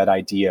quickly through that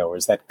idea, or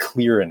is that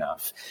clear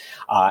enough?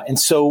 And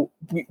so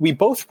we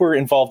both were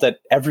involved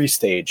at every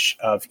stage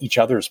of each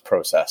other's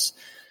process.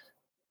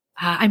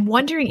 I'm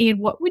wondering, Ian,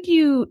 what would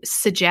you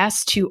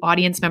suggest to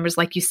audience members?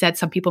 Like you said,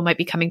 some people might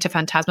be coming to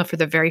Phantasma for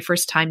the very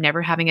first time,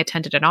 never having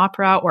attended an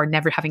opera or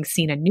never having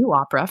seen a new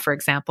opera, for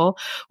example.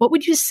 What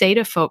would you say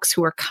to folks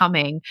who are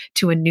coming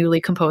to a newly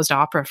composed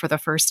opera for the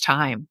first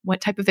time?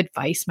 What type of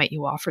advice might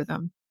you offer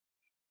them?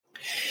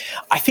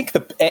 I think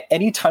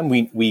anytime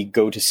we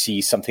go to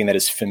see something that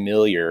is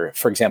familiar,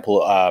 for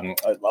example, a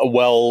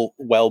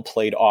well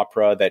played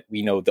opera that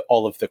we know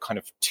all of the kind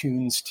of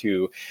tunes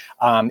to,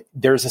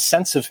 there's a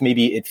sense of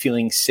maybe it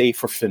feeling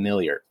safe or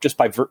familiar just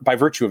by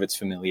virtue of its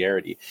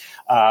familiarity.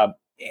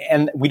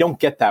 And we don't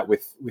get that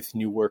with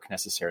new work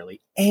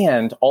necessarily.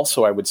 And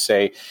also, I would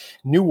say,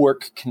 new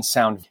work can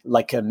sound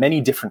like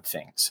many different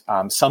things.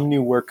 Some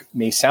new work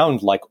may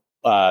sound like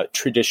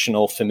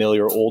traditional,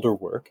 familiar, older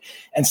work,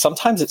 and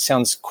sometimes it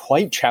sounds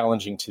quite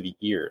challenging to the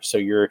ear. So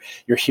you're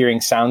hearing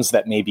sounds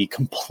that may be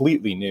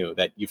completely new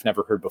that you've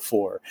never heard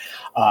before.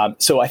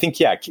 So I think,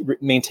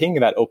 maintaining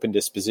that open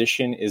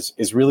disposition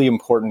is really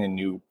important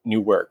in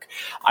new work.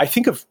 I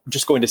think of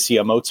just going to see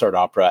a Mozart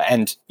opera,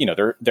 and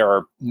there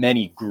are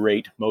many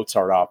great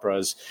Mozart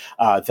operas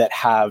that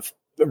have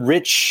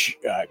rich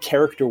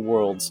character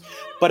worlds,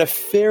 but a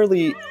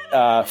fairly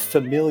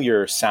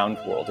familiar sound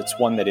world. It's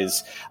one that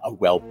is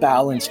well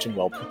balanced and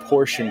well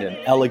proportioned and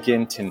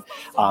elegant, and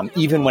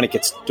even when it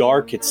gets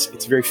dark,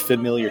 it's very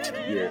familiar to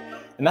the ear.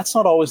 And that's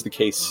not always the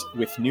case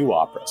with new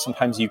opera.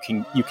 Sometimes you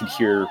can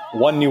hear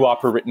one new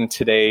opera written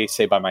today,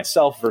 say by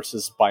myself,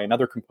 versus by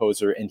another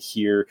composer, and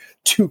hear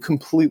two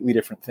completely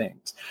different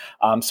things.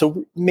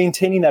 So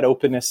maintaining that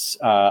openness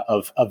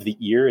of the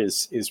ear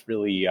is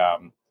really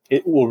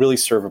it will really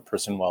serve a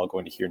person well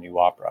going to hear new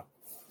opera.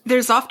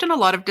 There's often a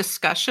lot of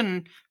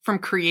discussion from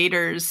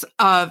creators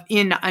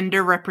in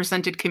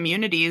underrepresented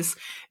communities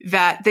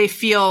that they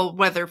feel,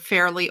 whether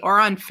fairly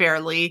or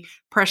unfairly,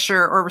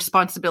 pressure or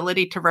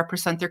responsibility to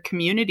represent their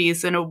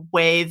communities in a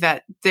way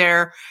that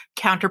their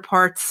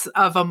counterparts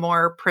of a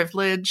more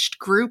privileged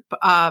group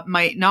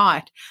might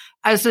not.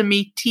 As a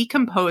Métis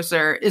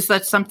composer, is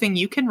that something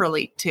you can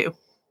relate to?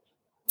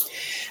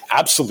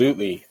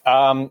 Absolutely.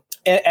 And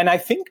I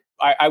think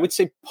I would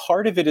say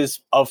part of it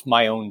is of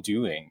my own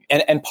doing,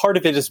 and part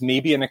of it is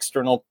maybe an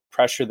external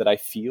pressure that I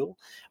feel.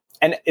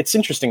 And it's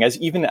interesting,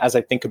 even as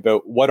I think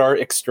about what are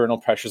external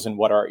pressures and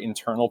what are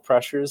internal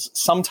pressures,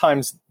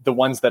 sometimes the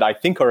ones that I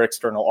think are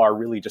external are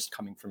really just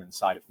coming from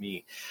inside of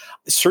me.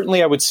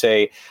 Certainly, I would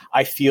say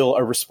I feel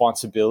a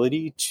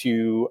responsibility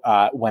to,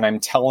 when I'm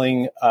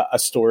telling a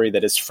story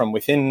that is from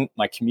within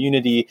my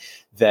community,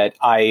 that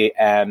I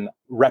am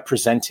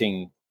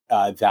representing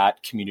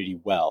that community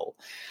well.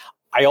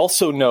 I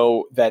also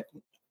know that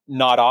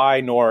not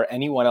I nor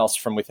anyone else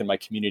from within my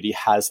community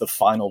has the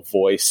final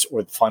voice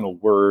or the final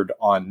word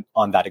on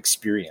that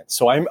experience.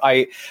 So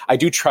I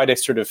do try to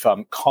sort of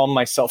calm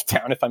myself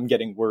down if I'm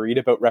getting worried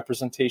about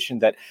representation,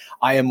 that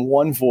I am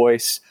one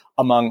voice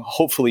among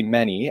hopefully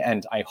many,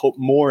 and I hope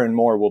more and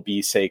more will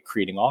be, say,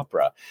 creating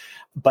opera.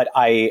 But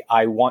I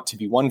want to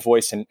be one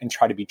voice and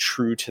try to be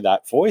true to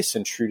that voice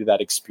and true to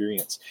that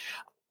experience.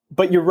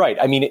 But you're right.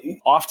 I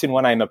mean, often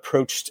when I'm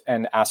approached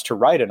and asked to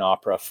write an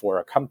opera for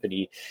a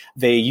company,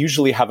 they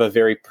usually have a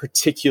very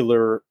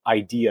particular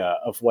idea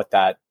of what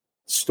that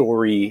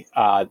story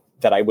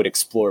that I would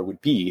explore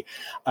would be.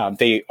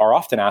 They are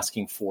often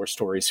asking for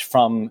stories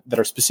that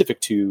are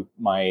specific to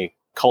my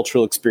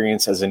cultural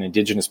experience as an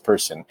Indigenous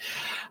person.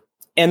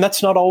 And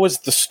that's not always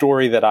the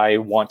story that I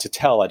want to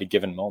tell at a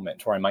given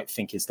moment, or I might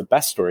think is the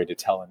best story to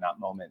tell in that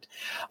moment.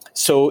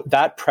 So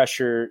that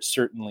pressure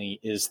certainly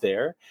is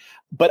there.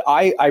 But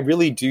I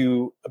really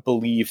do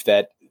believe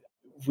that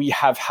we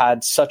have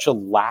had such a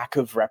lack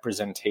of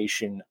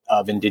representation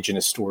of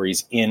Indigenous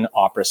stories in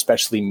opera,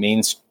 especially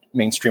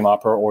mainstream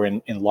opera or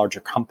in larger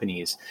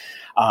companies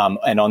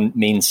and on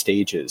main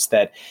stages,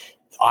 that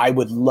I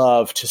would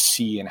love to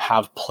see and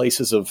have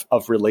places of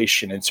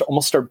relation, and so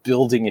almost start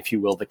building, if you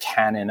will, the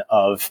canon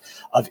of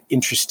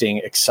interesting,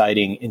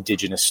 exciting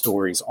Indigenous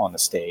stories on the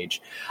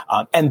stage.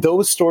 And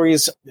those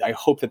stories, I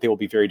hope that they will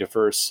be very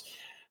diverse.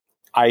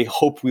 I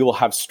hope we will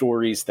have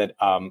stories that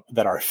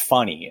are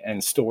funny,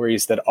 and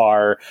stories that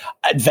are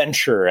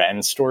adventure,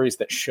 and stories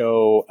that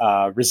show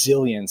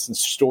resilience, and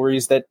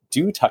stories that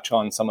do touch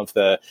on some of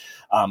the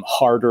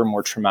harder,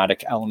 more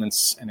traumatic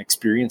elements and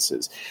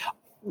experiences.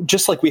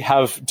 Just like we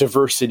have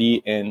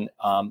diversity in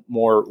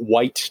more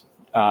white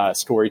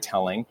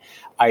storytelling,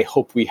 I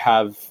hope we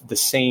have the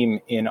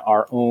same in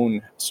our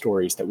own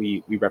stories that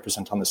we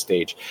represent on the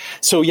stage.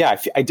 So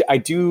yeah, I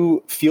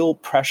do feel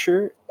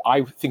pressure.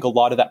 I think a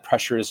lot of that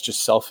pressure is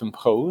just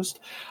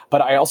self-imposed,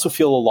 but I also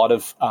feel a lot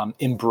of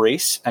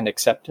embrace and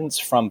acceptance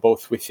from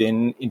both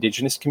within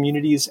Indigenous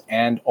communities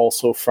and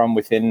also from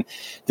within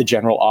the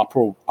general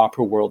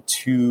opera world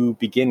to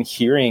begin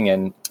hearing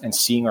and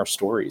seeing our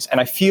stories. And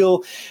I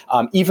feel,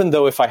 even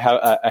though if I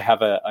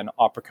have an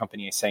opera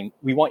company saying,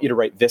 we want you to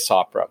write this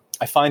opera,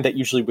 I find that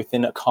usually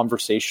within a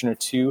conversation or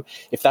two,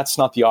 if that's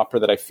not the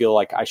opera that I feel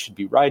like I should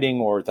be writing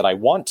or that I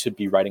want to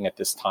be writing at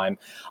this time,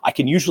 I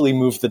can usually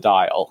move the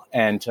dial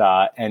and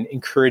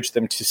encourage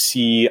them to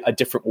see a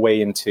different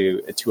way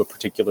into a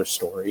particular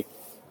story.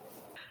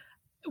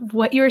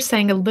 What you were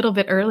saying a little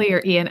bit earlier,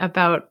 Ian,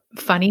 about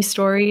funny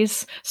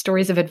stories,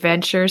 stories of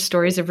adventure,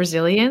 stories of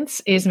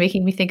resilience is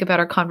making me think about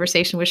our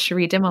conversation with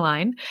Cherie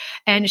Dimaline.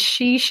 And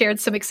she shared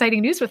some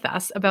exciting news with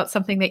us about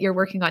something that you're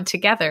working on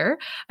together,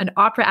 an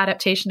opera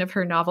adaptation of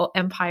her novel,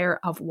 Empire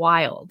of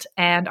Wild.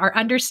 And our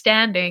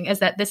understanding is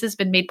that this has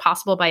been made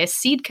possible by a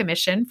seed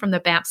commission from the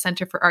Banff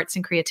Centre for Arts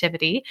and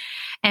Creativity.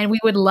 And we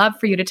would love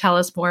for you to tell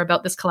us more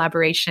about this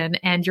collaboration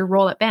and your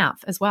role at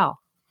Banff as well.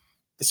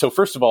 So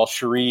first of all,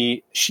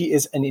 Cherie, she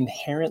is an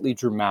inherently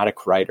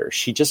dramatic writer.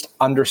 She just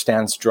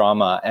understands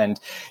drama, and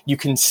you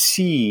can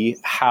see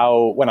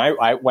how when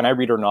I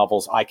read her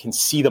novels, I can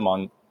see them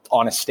on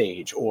a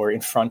stage or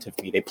in front of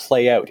me. They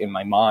play out in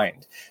my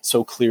mind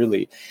so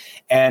clearly.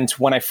 And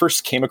when I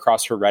first came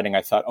across her writing,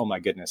 I thought, oh my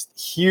goodness,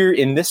 here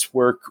in this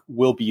work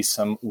will be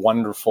some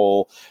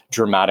wonderful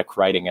dramatic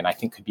writing, and I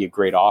think could be a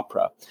great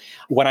opera.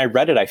 When I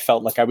read it, I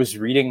felt like I was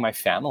reading my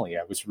family.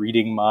 I was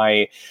reading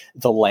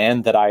the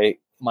land that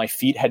my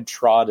feet had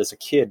trod as a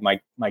kid.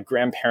 My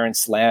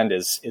grandparents' land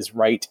is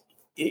right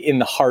in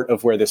the heart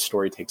of where this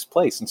story takes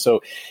place. And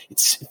so it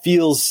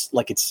feels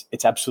like it's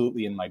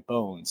absolutely in my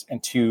bones.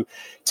 And to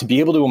be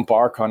able to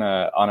embark on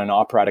an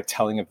operatic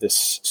telling of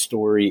this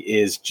story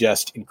is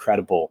just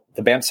incredible.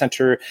 The Banff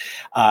Centre,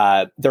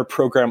 their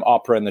program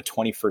Opera in the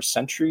 21st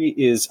Century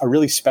is a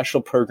really special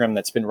program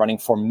that's been running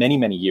for many,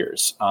 many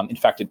years. In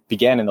fact, it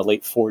began in the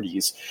late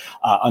 40s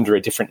under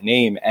a different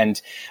name.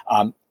 And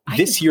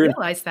this year,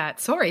 realize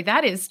that. Sorry,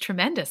 that is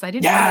tremendous. I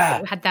didn't know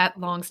it had that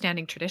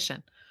long-standing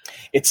tradition.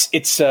 It's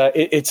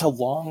a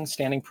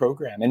long-standing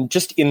program, and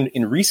just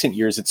in recent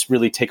years, it's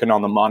really taken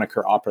on the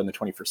moniker Opera in the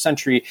 21st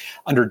Century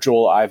under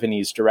Joel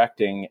Ivany's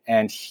directing,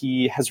 and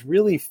he has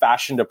really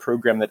fashioned a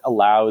program that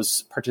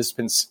allows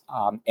participants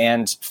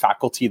and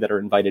faculty that are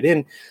invited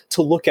in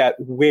to look at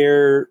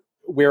where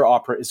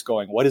opera is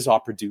going. What is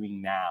opera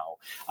doing now,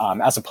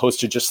 as opposed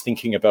to just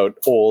thinking about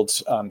old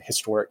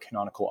historic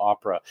canonical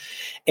opera?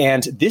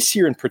 And this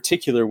year in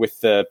particular, with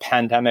the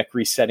pandemic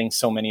resetting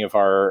so many of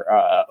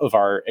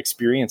our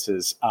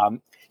experiences,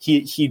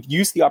 he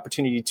used the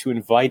opportunity to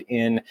invite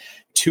in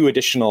two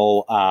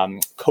additional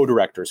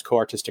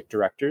co-artistic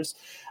directors.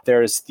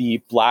 There's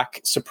the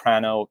Black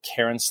soprano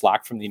Karen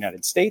Slack from the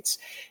United States,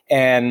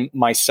 and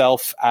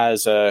myself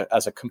as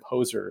a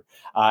composer.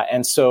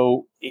 And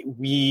so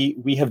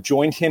we have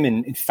joined him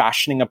in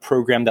fashioning a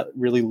program that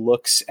really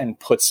looks and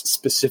puts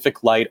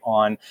specific light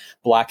on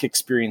Black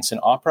experience in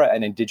opera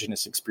and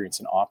Indigenous experience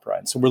in opera.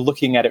 And so we're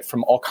looking at it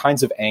from all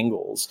kinds of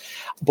angles.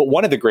 But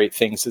one of the great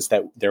things is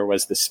that there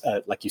was this,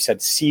 like you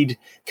said, seed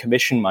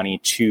commission money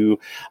to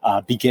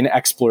begin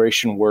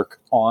exploration work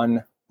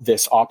on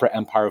this opera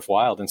Empire of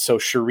Wild. And so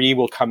Cherie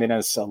will come in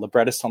as a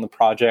librettist on the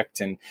project,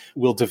 and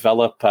we'll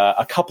develop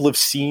a couple of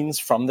scenes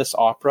from this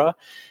opera.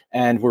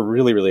 And we're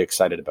really, really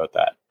excited about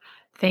that.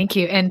 Thank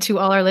you. And to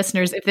all our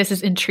listeners, if this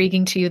is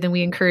intriguing to you, then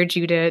we encourage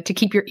you to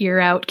keep your ear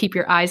out, keep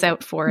your eyes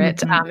out for it.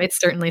 Mm-hmm. It's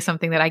certainly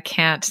something that I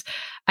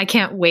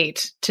can't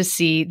wait to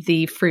see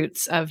the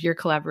fruits of your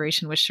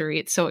collaboration with Cherie.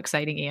 It's so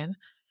exciting, Ian.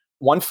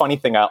 One funny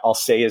thing I'll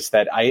say is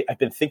that I've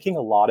been thinking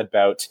a lot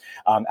about,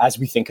 as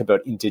we think about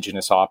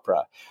Indigenous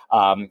opera,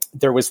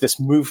 there was this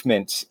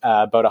movement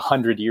about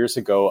 100 years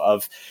ago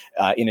of,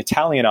 in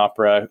Italian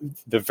opera,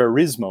 the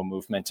Verismo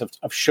movement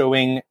of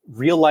showing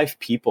real life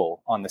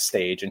people on the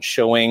stage and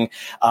showing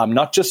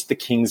not just the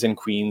kings and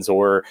queens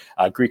or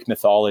Greek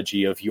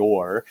mythology of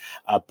yore,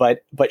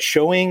 but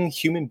showing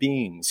human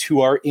beings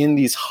who are in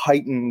these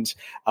heightened,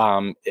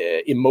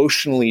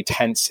 emotionally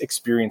tense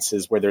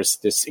experiences where there's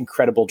this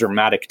incredible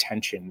dramatic tension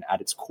at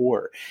its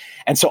core.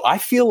 And so I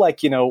feel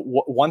like,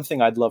 one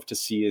thing I'd love to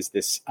see is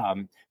this,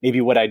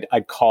 maybe what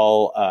I'd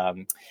call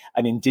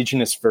an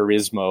Indigenous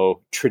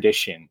Verismo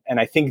tradition. And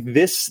I think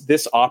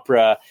this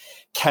opera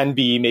can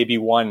be maybe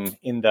one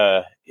in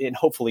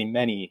hopefully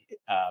many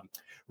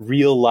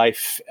real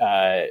life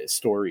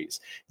stories.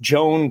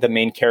 Joan, the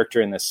main character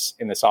in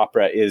this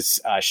opera,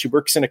 is she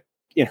works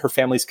in her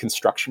family's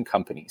construction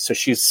company. So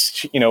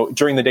she's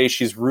during the day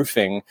she's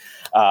roofing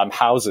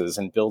houses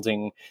and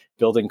building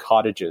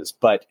cottages,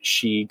 but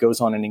she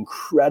goes on an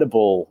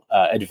incredible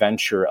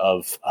adventure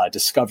of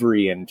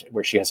discovery, and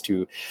where she has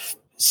to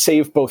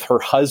save both her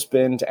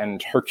husband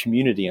and her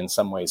community in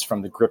some ways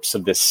from the grips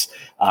of this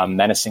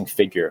menacing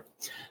figure.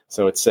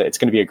 So it's going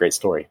to be a great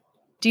story.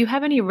 Do you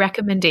have any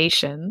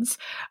recommendations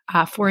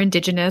for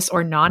Indigenous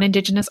or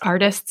non-Indigenous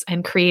artists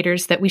and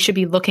creators that we should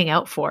be looking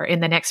out for in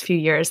the next few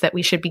years, that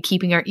we should be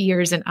keeping our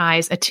ears and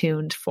eyes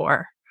attuned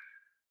for?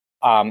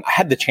 I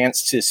had the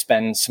chance to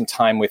spend some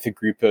time with a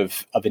group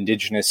of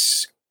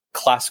Indigenous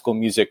classical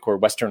music or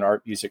Western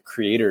art music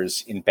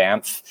creators in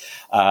Banff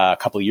a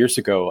couple of years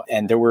ago,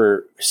 and there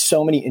were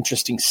so many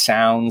interesting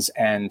sounds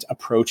and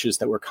approaches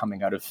that were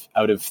coming out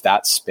of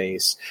that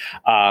space.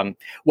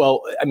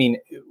 Well, I mean,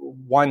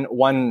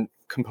 one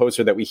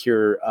composer that we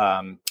hear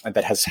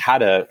that has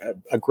had a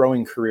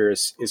growing career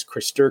is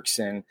Chris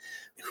Dirksen,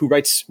 who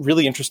writes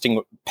really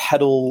interesting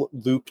pedal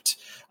looped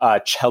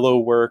cello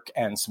work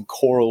and some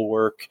choral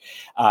work,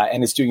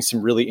 and is doing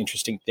some really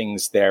interesting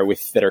things there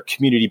that are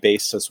community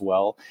based as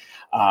well.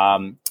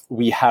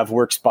 We have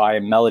works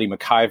by Melody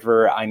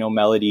McIver. I know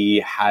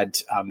Melody had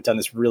done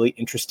this really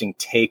interesting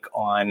take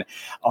on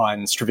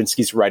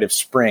Stravinsky's Rite of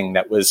Spring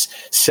that was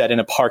set in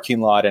a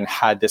parking lot and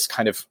had this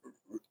kind of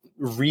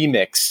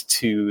remix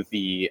to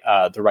the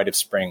Rite of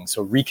Spring.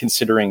 So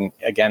reconsidering,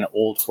 again,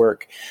 old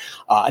work.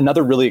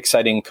 Another really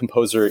exciting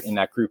composer in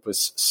that group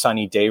was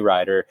Sonny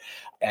Dayrider.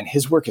 And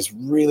his work is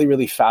really,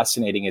 really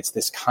fascinating. It's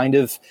this kind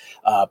of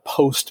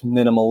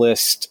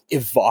post-minimalist,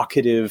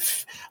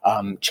 evocative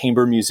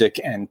chamber music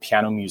and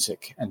piano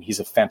music. And he's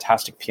a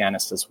fantastic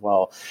pianist as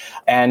well.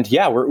 And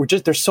yeah, we're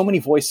just, there's so many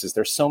voices.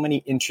 There's so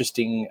many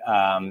interesting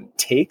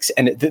takes.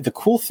 And the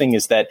cool thing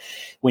is that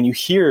when you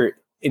hear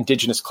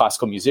Indigenous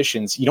classical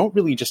musicians, you don't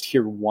really just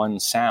hear one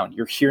sound.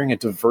 You're hearing a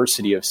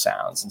diversity of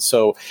sounds. And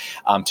so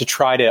to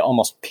try to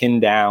almost pin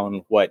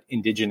down what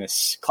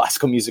Indigenous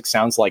classical music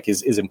sounds like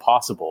is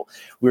impossible.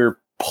 We're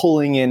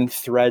pulling in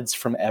threads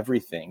from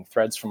everything,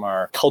 threads from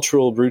our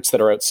cultural roots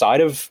that are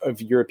outside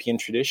of European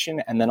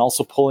tradition, and then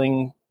also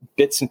pulling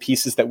bits and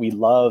pieces that we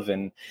love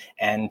and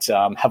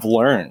have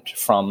learned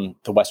from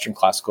the Western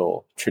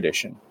classical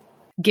tradition.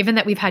 Given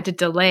that we've had to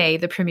delay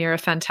the premiere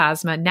of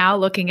Phantasma, now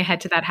looking ahead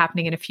to that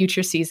happening in a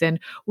future season,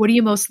 what are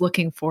you most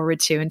looking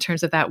forward to in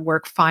terms of that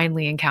work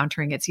finally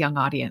encountering its young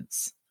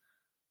audience?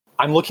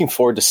 I'm looking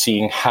forward to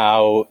seeing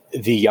how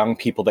the young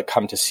people that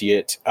come to see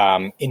it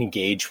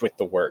engage with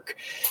the work.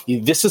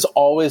 This is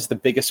always the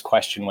biggest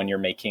question when you're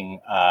making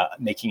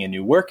a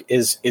new work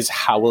is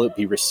how will it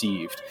be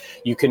received?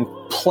 You can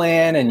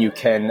plan and you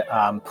can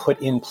put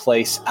in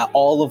place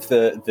all of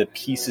the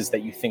pieces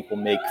that you think will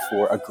make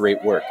for a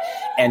great work.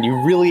 And you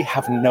really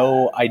have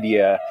no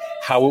idea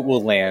how it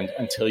will land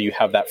until you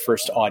have that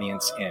first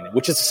audience in,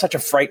 which is such a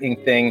frightening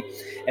thing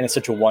and it's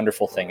such a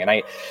wonderful thing. And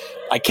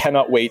I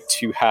cannot wait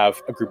to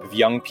have a group of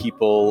young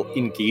people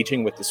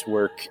engaging with this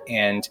work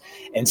and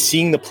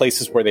seeing the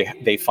places where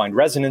they find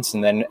resonance,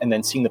 and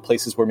then seeing the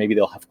places where maybe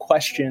they'll have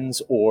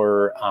questions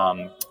or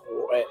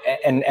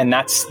and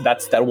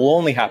that will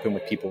only happen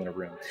with people in a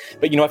room.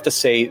 But I have to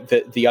say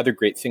that the other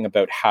great thing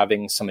about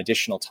having some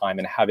additional time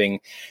and having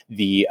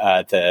the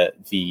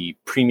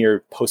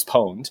premiere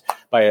postponed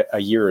by a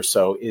year or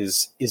so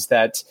is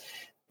that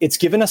it's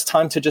given us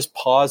time to just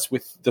pause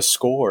with the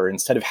score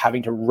instead of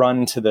having to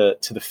run to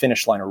the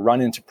finish line or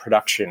run into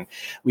production.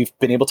 We've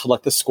been able to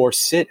let the score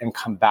sit and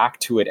come back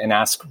to it and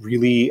ask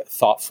really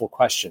thoughtful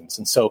questions.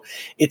 And so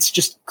it's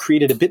just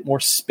created a bit more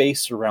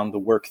space around the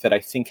work that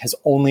I think has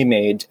only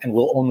made and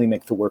will only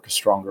make the work a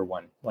stronger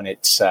one when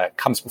it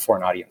comes before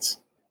an audience.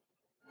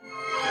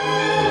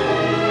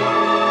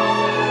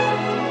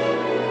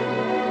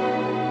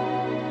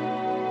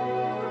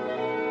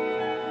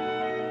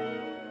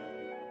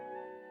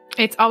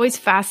 It's always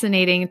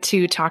fascinating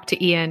to talk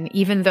to Ian.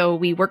 Even though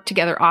we work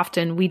together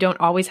often, we don't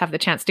always have the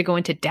chance to go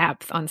into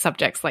depth on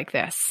subjects like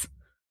this.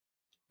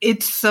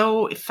 It's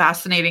so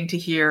fascinating to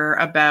hear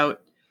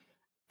about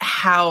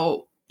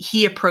how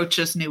he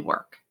approaches new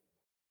work.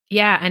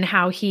 Yeah, and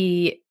how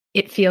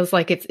it feels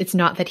like it's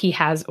not that he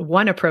has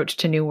one approach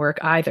to new work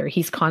either.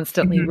 He's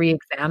constantly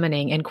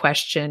re-examining and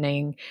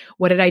questioning,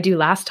 what did I do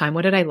last time?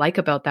 What did I like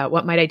about that?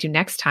 What might I do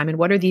next time? And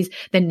what are the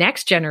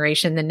next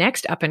generation, the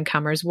next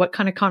up-and-comers? What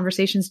kind of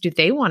conversations do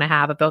they want to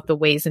have about the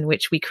ways in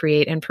which we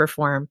create and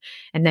perform?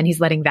 And then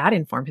he's letting that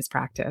inform his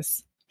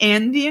practice.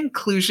 And the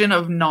inclusion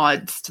of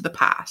nods to the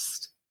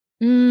past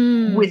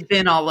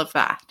within all of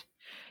that.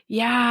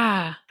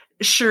 Yeah.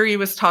 Shuri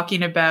was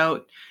talking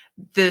about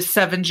the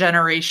 7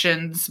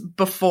 generations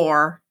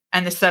before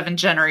and the 7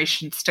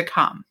 generations to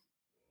come.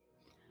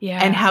 Yeah.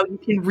 And how you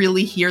can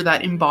really hear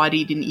that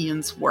embodied in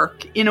Ian's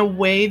work in a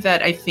way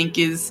that I think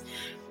is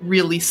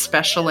really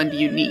special and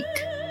unique.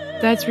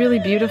 That's really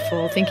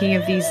beautiful, thinking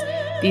of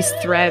these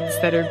threads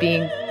that are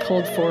being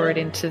pulled forward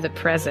into the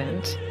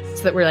present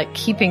so that we're like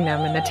keeping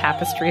them in the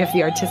tapestry of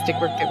the artistic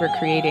work that we're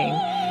creating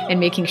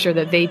and making sure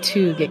that they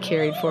too get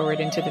carried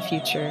forward into the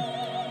future.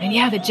 And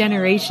yeah, the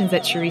generations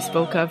that Shuri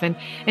spoke of and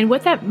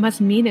what that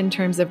must mean in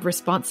terms of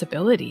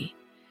responsibility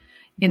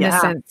in the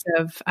sense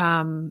of,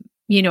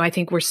 I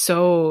think we're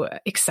so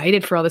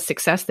excited for all the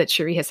success that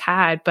Shuri has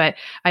had, but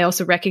I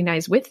also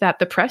recognize with that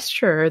the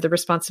pressure, the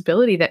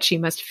responsibility that she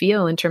must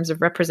feel in terms of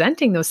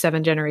representing those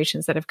 7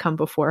 generations that have come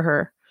before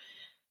her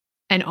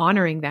and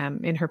honoring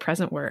them in her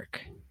present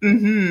work.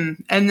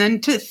 Mm-hmm. And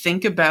then to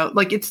think about,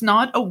 it's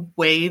not a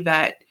way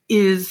that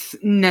is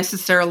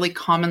necessarily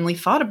commonly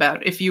thought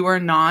about if you are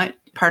not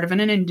part of an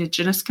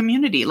Indigenous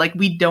community.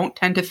 We don't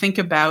tend to think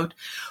about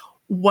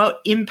what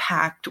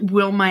impact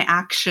will my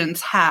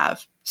actions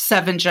have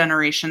 7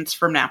 generations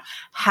from now?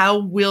 How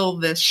will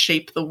this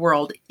shape the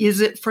world? Is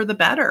it for the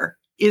better?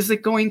 Is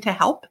it going to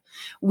help?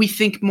 We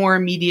think more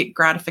immediate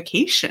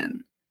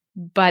gratification.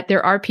 But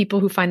there are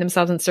people who find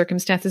themselves in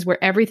circumstances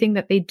where everything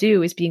that they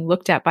do is being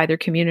looked at by their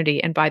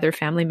community and by their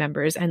family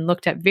members and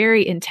looked at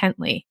very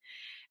intently.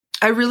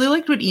 I really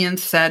liked what Ian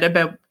said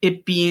about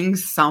it being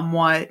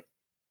somewhat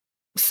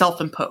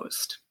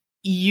self-imposed.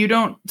 You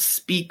don't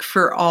speak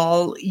for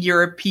all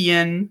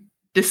European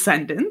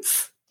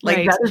descendants. Like,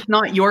 Right. that is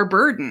not your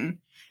burden.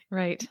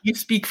 Right. You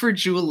speak for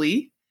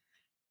Julie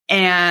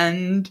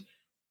and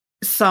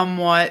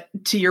somewhat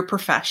to your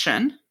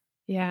profession.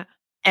 Yeah.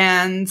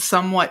 And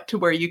somewhat to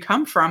where you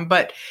come from,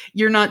 but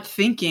you're not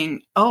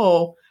thinking,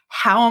 oh,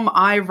 how am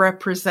I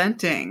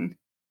representing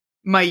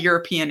my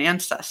European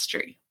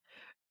ancestry?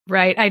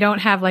 Right. I don't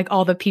have like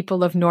all the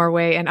people of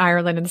Norway and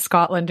Ireland and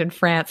Scotland and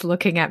France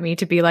looking at me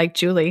to be like,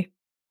 Julie,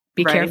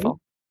 be Right.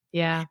 careful.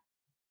 Yeah.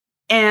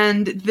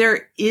 And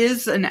there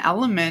is an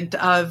element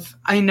of,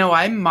 I know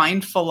I'm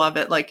mindful of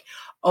it, like,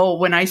 oh,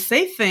 when I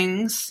say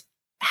things,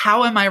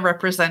 how am I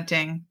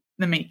representing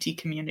the Métis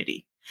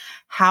community?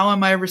 How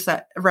am I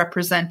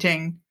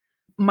representing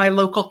my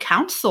local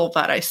council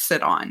that I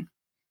sit on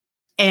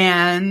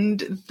and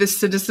the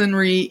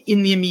citizenry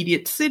in the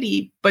immediate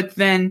city, but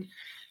then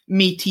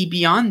Métis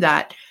beyond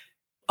that?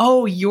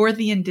 Oh, you're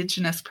the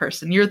Indigenous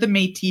person. You're the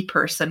Métis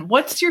person.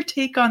 What's your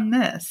take on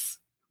this?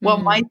 Well,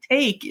 my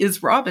take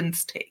is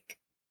Robin's take.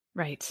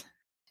 Right.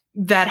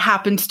 That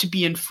happens to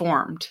be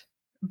informed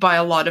by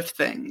a lot of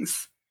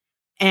things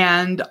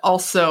and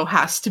also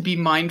has to be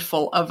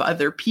mindful of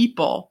other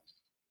people.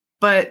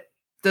 But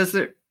does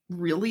it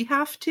really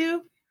have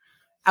to?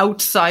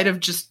 Outside of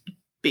just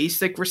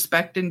basic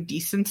respect and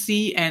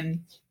decency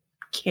and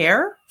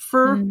care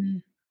for,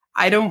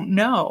 I don't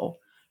know.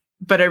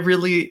 But I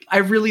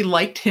really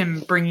liked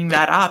him bringing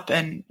that up,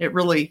 and it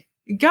really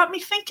got me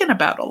thinking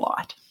about a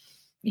lot.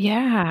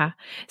 Yeah.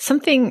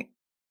 Something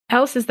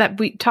else is that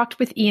we talked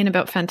with Ian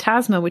about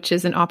Phantasma, which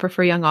is an opera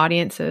for young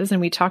audiences. And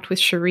we talked with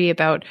Cherie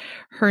about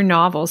her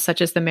novels, such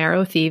as The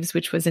Marrow Thieves,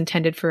 which was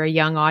intended for a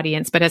young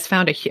audience, but has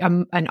found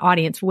an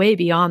audience way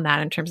beyond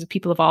that in terms of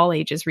people of all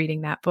ages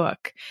reading that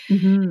book.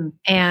 Mm-hmm.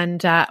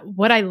 And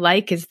what I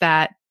like is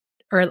that,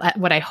 or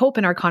what I hope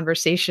in our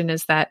conversation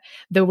is that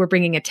though we're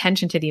bringing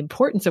attention to the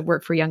importance of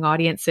work for young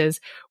audiences,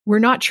 we're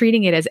not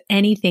treating it as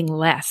anything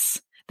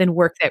less than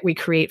work that we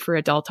create for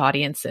adult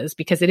audiences,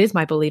 because it is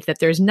my belief that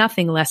there's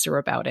nothing lesser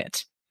about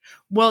it.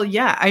 Well,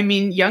 yeah. I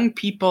mean, young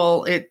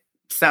people, it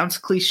sounds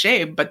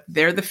cliche, but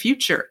they're the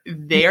future.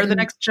 They are the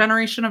next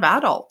generation of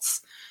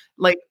adults.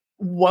 Like,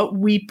 what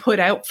we put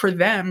out for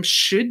them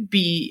should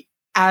be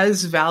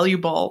as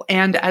valuable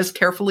and as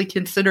carefully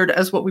considered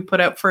as what we put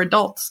out for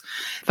adults.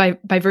 By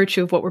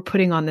virtue of what we're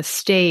putting on the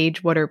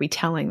stage, what are we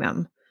telling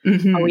them?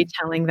 Mm-hmm. Are we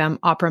telling them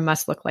opera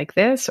must look like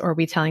this? Or are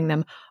we telling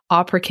them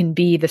opera can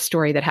be the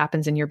story that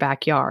happens in your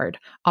backyard?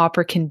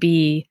 Opera can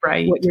be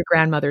what your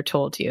grandmother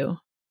told you.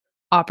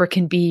 Opera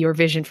can be your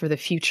vision for the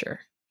future.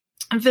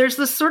 There's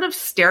this sort of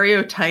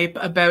stereotype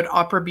about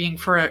opera being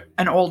for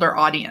an older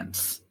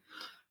audience.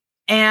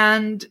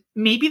 And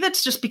maybe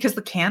that's just because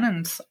the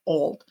canon's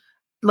old.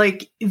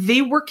 Like,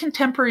 they were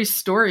contemporary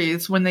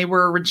stories when they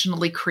were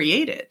originally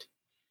created.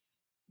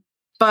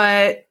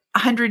 But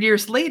 100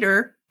 years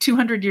later,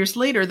 200 years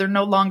later, they're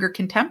no longer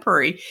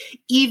contemporary,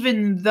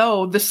 even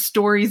though the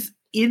stories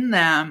in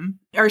them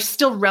are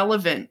still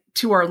relevant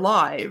to our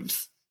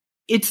lives.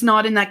 It's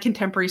not in that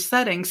contemporary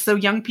setting, so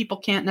young people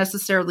can't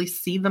necessarily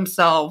see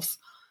themselves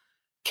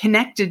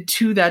connected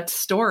to that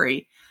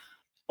story.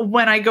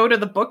 When I go to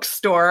the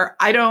bookstore,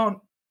 I don't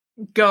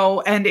go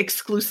and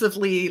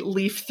exclusively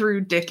leaf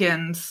through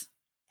Dickens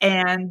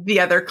and the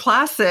other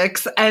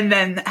classics, and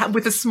then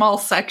with a small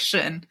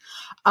section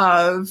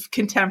of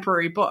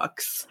contemporary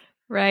books.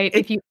 Right.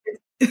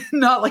 It's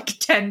not like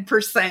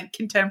 10%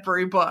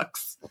 contemporary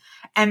books.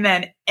 And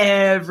then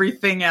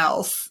everything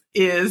else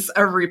is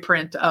a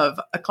reprint of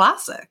a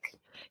classic.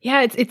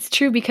 Yeah, it's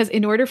true, because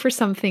in order for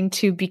something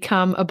to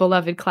become a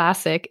beloved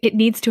classic, it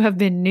needs to have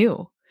been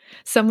new.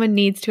 Someone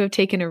needs to have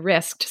taken a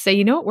risk to say,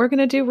 you know what we're going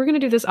to do? We're going to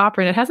do this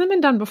opera, and it hasn't been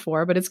done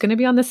before, but it's going to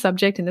be on this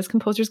subject, and this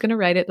composer is going to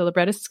write it. The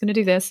librettist is going to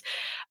do this.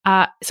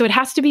 So it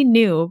has to be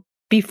new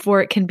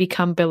before it can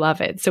become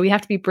beloved. So we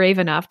have to be brave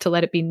enough to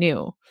let it be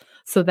new,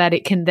 so that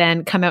it can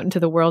then come out into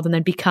the world and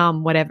then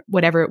become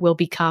whatever it will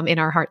become in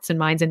our hearts and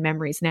minds and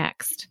memories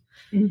next.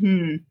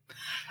 Mm-hmm.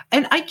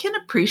 And I can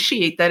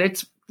appreciate that.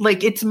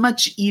 It's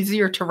much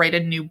easier to write a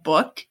new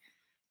book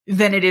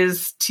than it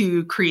is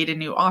to create a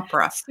new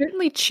opera.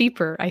 Certainly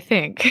cheaper, I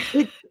think,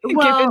 given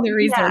the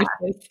resources.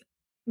 Yeah.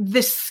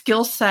 The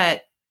skill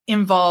set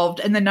involved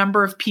and the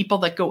number of people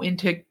that go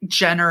into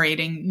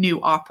generating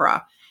new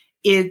opera,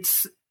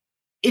 it's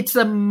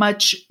a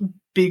much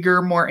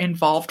bigger, more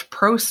involved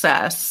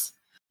process.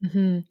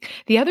 Mm-hmm.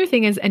 The other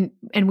thing is, and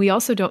we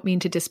also don't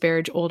mean to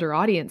disparage older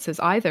audiences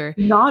either.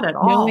 Not at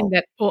all. Knowing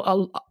that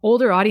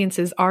older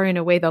audiences are in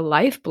a way the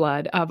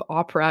lifeblood of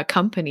opera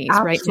companies.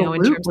 Absolutely. Right now,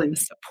 in terms of the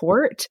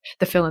support,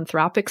 the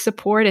philanthropic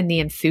support, and the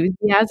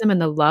enthusiasm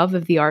and the love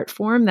of the art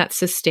form that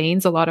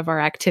sustains a lot of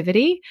our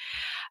activity.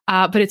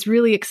 But it's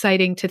really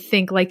exciting to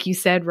think, like you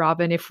said,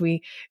 Robin, if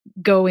we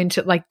go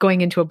into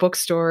going into a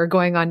bookstore or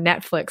going on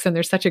Netflix, and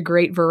there's such a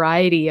great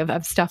variety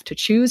of stuff to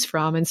choose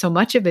from. And so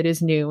much of it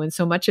is new. And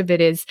so much of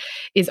it is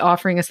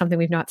offering us something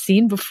we've not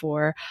seen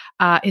before.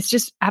 It's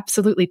just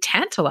absolutely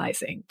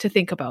tantalizing to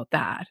think about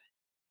that.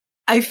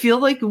 I feel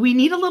like we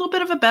need a little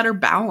bit of a better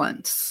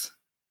balance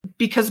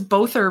because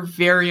both are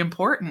very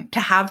important, to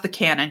have the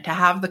canon, to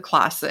have the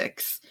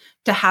classics,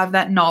 to have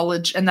that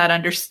knowledge and that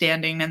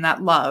understanding and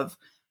that love.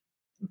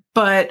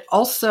 But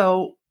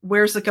also,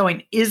 where's it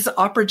going? Is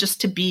opera just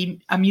to be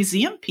a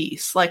museum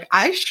piece? Like,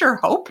 I sure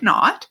hope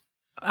not.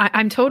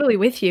 I'm totally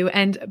with you.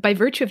 And by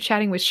virtue of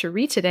chatting with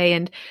Cherie today,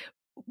 and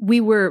we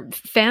were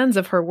fans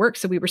of her work,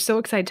 so we were so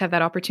excited to have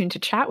that opportunity to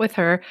chat with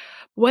her.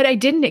 What I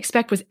didn't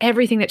expect was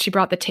everything that she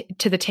brought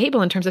to the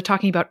table in terms of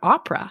talking about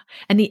opera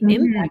and the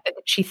impact that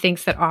she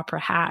thinks that opera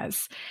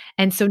has.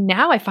 And so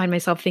now I find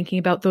myself thinking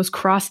about those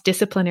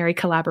cross-disciplinary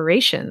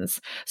collaborations.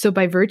 So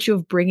by virtue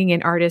of bringing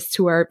in artists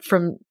who are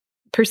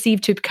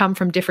perceived to come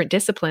from different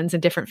disciplines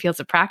and different fields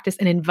of practice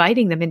and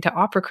inviting them into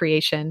opera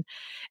creation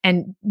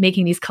and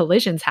making these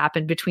collisions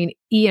happen between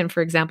Ian,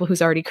 for example,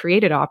 who's already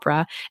created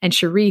opera, and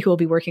Cherie, who will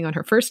be working on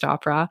her first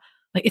opera.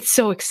 Like, it's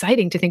so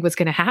exciting to think what's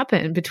going to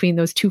happen between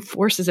those two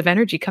forces of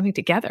energy coming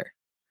together.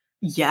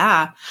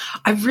 Yeah.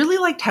 I really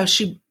liked how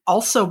she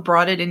also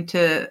brought it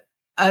into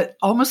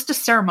almost a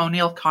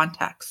ceremonial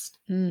context.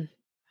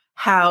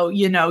 How,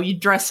 you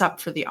dress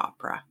up for the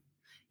opera.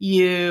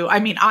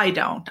 I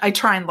don't. I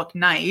try and look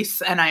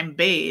nice and I'm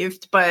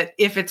bathed, but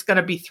if it's going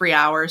to be 3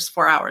 hours,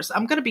 4 hours,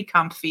 I'm going to be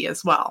comfy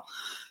as well.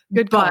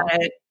 Good call.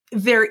 But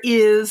there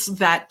is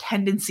that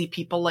tendency.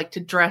 People like to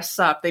dress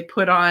up. They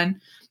put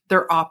on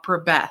their opera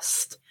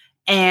best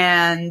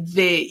and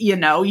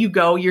you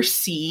go, you're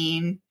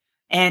seen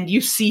and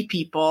you see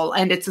people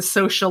and it's a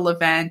social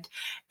event.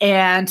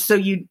 And so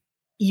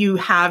you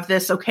have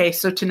this, okay,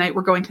 so tonight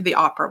we're going to the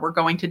opera. We're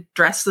going to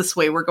dress this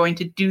way. We're going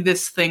to do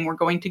this thing. We're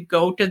going to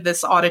go to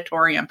this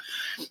auditorium.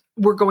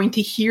 We're going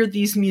to hear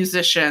these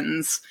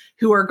musicians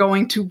who are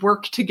going to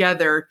work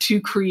together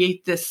to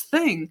create this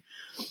thing.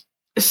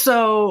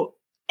 So,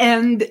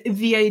 and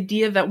the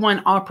idea that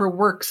when opera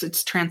works,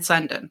 it's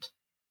transcendent.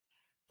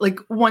 Like,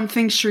 one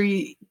thing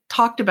Cherie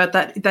talked about,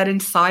 that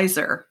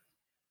incisor,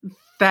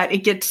 that it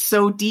gets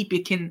so deep,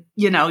 it can,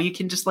 you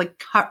can just like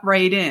cut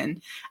right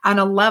in on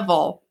a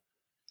level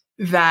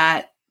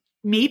that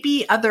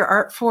maybe other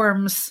art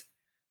forms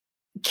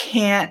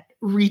can't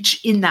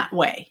reach in that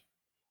way.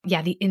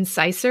 Yeah, the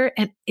incisor.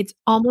 And it's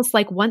almost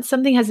like once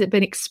something has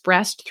been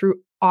expressed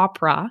through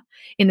opera,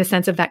 in the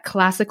sense of that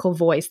classical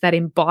voice, that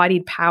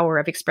embodied power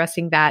of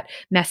expressing that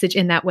message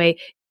in that way,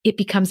 it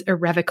becomes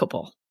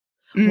irrevocable.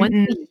 Once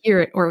you hear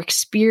it or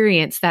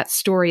experience that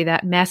story,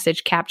 that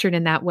message captured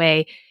in that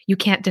way, you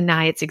can't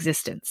deny its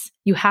existence.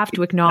 You have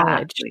to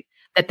acknowledge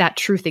that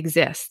truth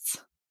exists.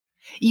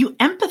 You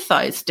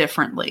empathize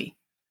differently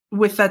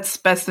with that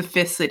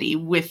specificity,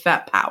 with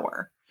that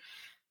power.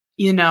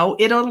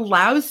 It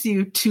allows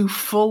you to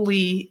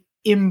fully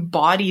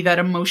embody that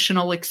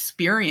emotional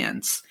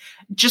experience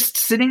just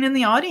sitting in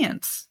the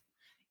audience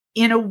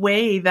in a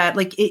way that,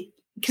 like,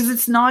 because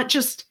it's not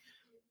just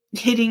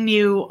hitting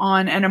you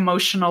on an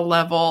emotional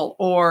level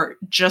or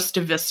just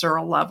a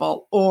visceral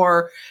level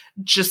or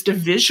just a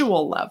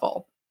visual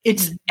level.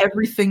 It's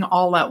everything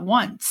all at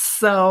once.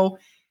 So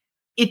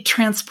it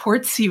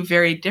transports you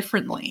very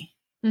differently.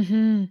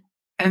 And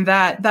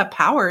that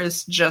power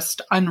is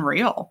just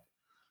unreal.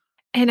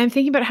 And I'm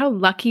thinking about how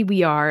lucky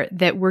we are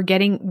that we're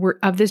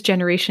of this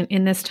generation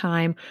in this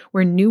time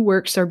where new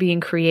works are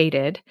being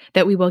created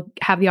that we will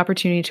have the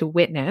opportunity to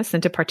witness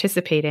and to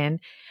participate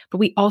in, but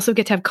we also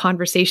get to have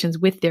conversations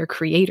with their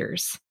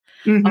creators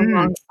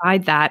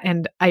alongside that.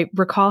 And I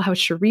recall how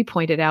Cherie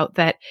pointed out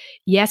that,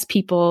 yes,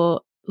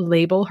 people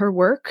label her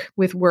work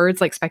with words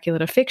like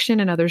speculative fiction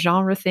and other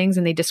genre things,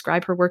 and they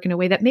describe her work in a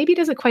way that maybe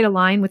doesn't quite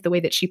align with the way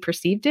that she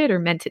perceived it or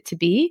meant it to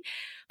be.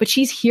 But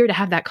she's here to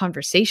have that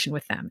conversation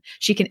with them.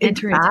 She can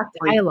enter into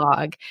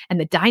dialogue and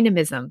the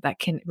dynamism that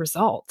can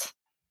result.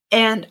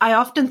 And I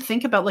often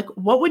think about, like,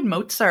 what would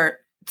Mozart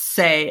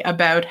say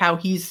about how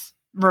he's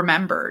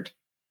remembered?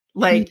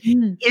 Like,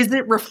 is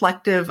it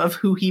reflective of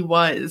who he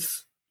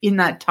was in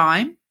that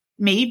time?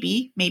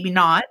 Maybe, maybe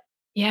not.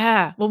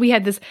 Yeah. Well, we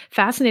had this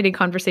fascinating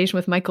conversation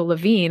with Michael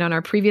Levine on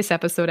our previous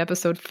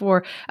episode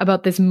 4,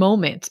 about this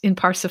moment in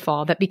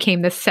Parsifal that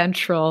became the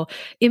central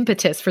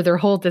impetus for their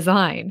whole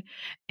design.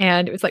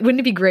 And it was like,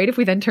 wouldn't it be great if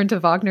we then turned to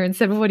Wagner and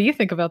said, well, what do you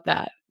think about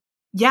that?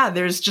 Yeah,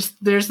 there's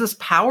this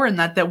power in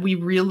that we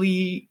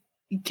really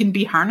can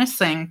be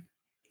harnessing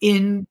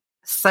in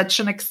such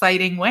an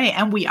exciting way.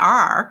 And we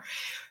are,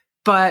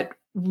 but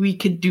we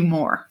could do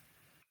more.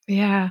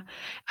 Yeah.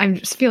 I'm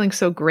just feeling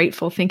so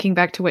grateful thinking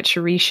back to what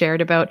Cherie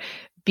shared about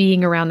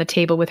being around the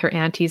table with her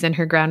aunties and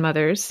her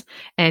grandmothers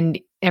and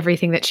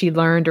everything that she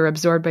learned or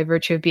absorbed by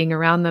virtue of being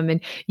around them.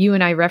 And you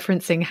and I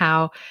referencing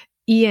how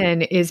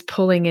Ian is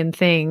pulling in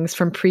things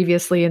from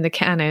previously in the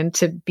canon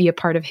to be a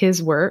part of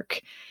his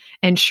work.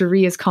 And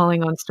Cherie is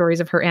calling on stories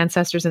of her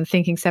ancestors and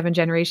thinking 7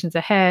 generations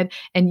ahead.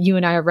 And you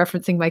and I are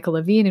referencing Michael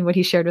Levine and what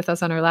he shared with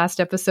us on our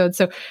last episode.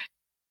 So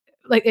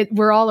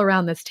we're all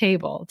around this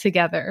table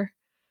together.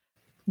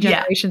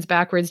 Generations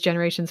backwards,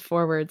 generations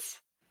forwards.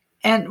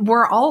 And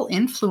we're all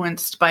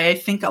influenced by, I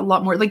think, a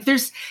lot more. Like,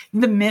 there's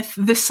the myth,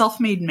 the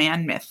self-made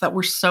man myth that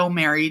we're so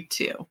married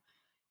to,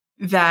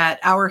 that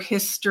our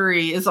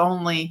history is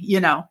only,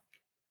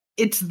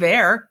 it's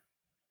there,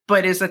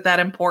 but is it that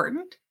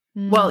important?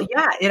 Well,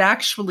 yeah, it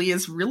actually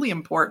is really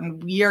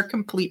important. We are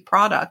complete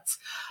products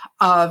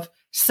of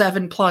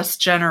 7+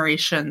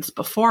 generations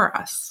before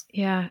us.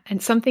 Yeah.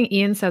 And something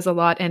Ian says a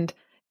lot, and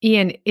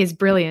Ian is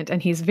brilliant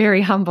and he's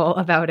very humble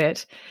about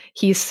it.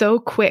 He's so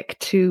quick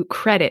to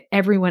credit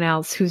everyone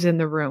else who's in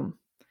the room.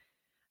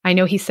 I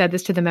know he said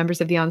this to the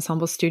members of the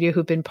ensemble studio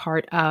who've been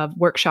part of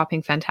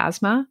workshopping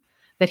Phantasma,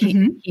 that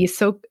he's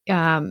so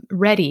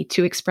ready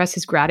to express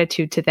his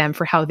gratitude to them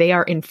for how they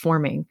are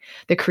informing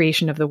the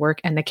creation of the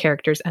work and the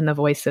characters and the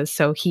voices.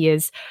 So he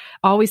is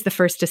always the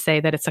first to say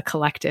that it's a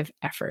collective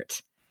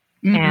effort.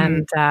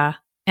 And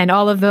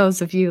all of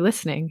those of you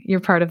listening, you're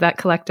part of that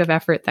collective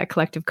effort, that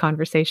collective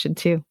conversation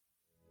too.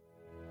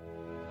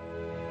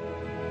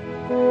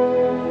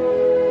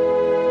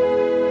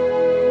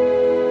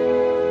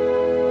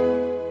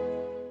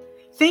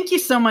 Thank you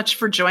so much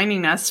for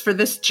joining us for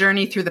this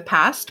journey through the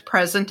past,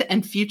 present,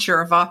 and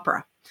future of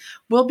opera.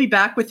 We'll be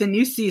back with a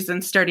new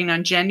season starting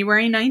on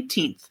January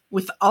 19th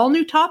with all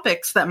new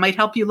topics that might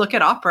help you look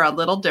at opera a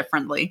little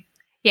differently.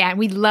 Yeah, and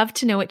we'd love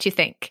to know what you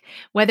think,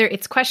 whether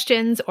it's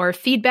questions or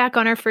feedback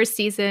on our first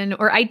season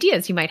or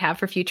ideas you might have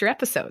for future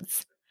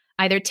episodes.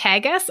 Either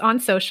tag us on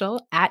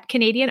social at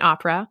Canadian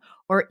Opera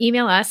or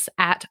email us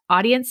at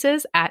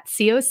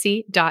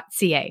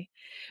audiences@coc.ca.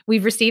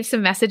 We've received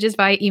some messages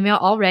via email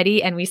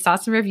already, and we saw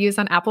some reviews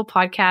on Apple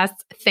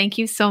Podcasts. Thank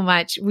you so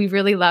much. We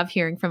really love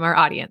hearing from our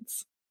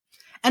audience.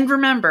 And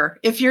remember,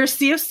 if you're a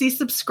COC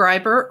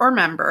subscriber or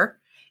member,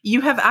 you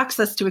have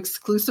access to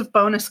exclusive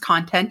bonus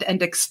content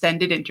and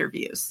extended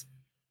interviews.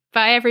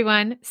 Bye,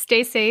 everyone.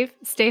 Stay safe,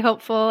 stay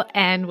hopeful,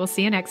 and we'll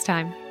see you next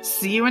time.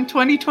 See you in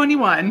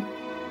 2021.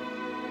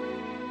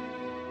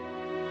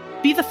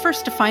 Be the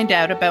first to find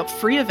out about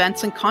free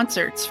events and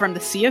concerts from the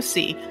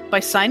COC by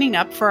signing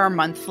up for our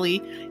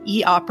monthly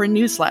eOpera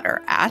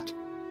newsletter at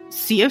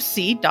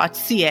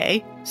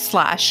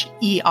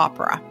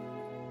coc.ca/eopera.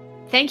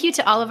 Thank you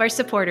to all of our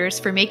supporters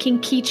for making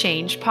Key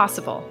Change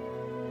possible.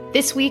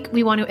 This week,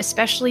 we want to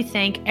especially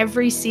thank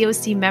every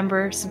COC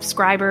member,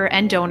 subscriber,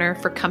 and donor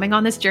for coming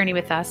on this journey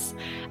with us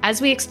as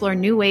we explore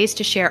new ways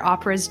to share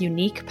opera's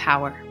unique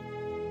power.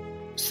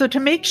 So to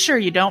make sure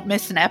you don't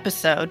miss an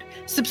episode,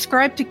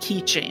 subscribe to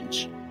Key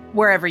Change,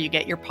 wherever you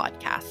get your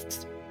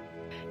podcasts.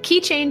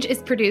 Key Change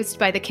is produced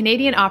by the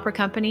Canadian Opera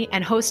Company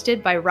and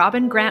hosted by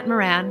Robin Grant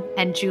Moran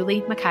and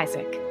Julie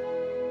McIsaac.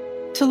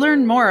 To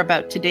learn more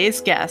about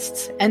today's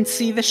guests and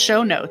see the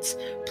show notes,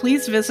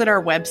 please visit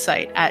our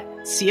website at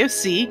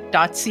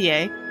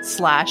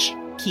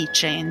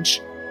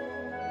coc.ca/keychange.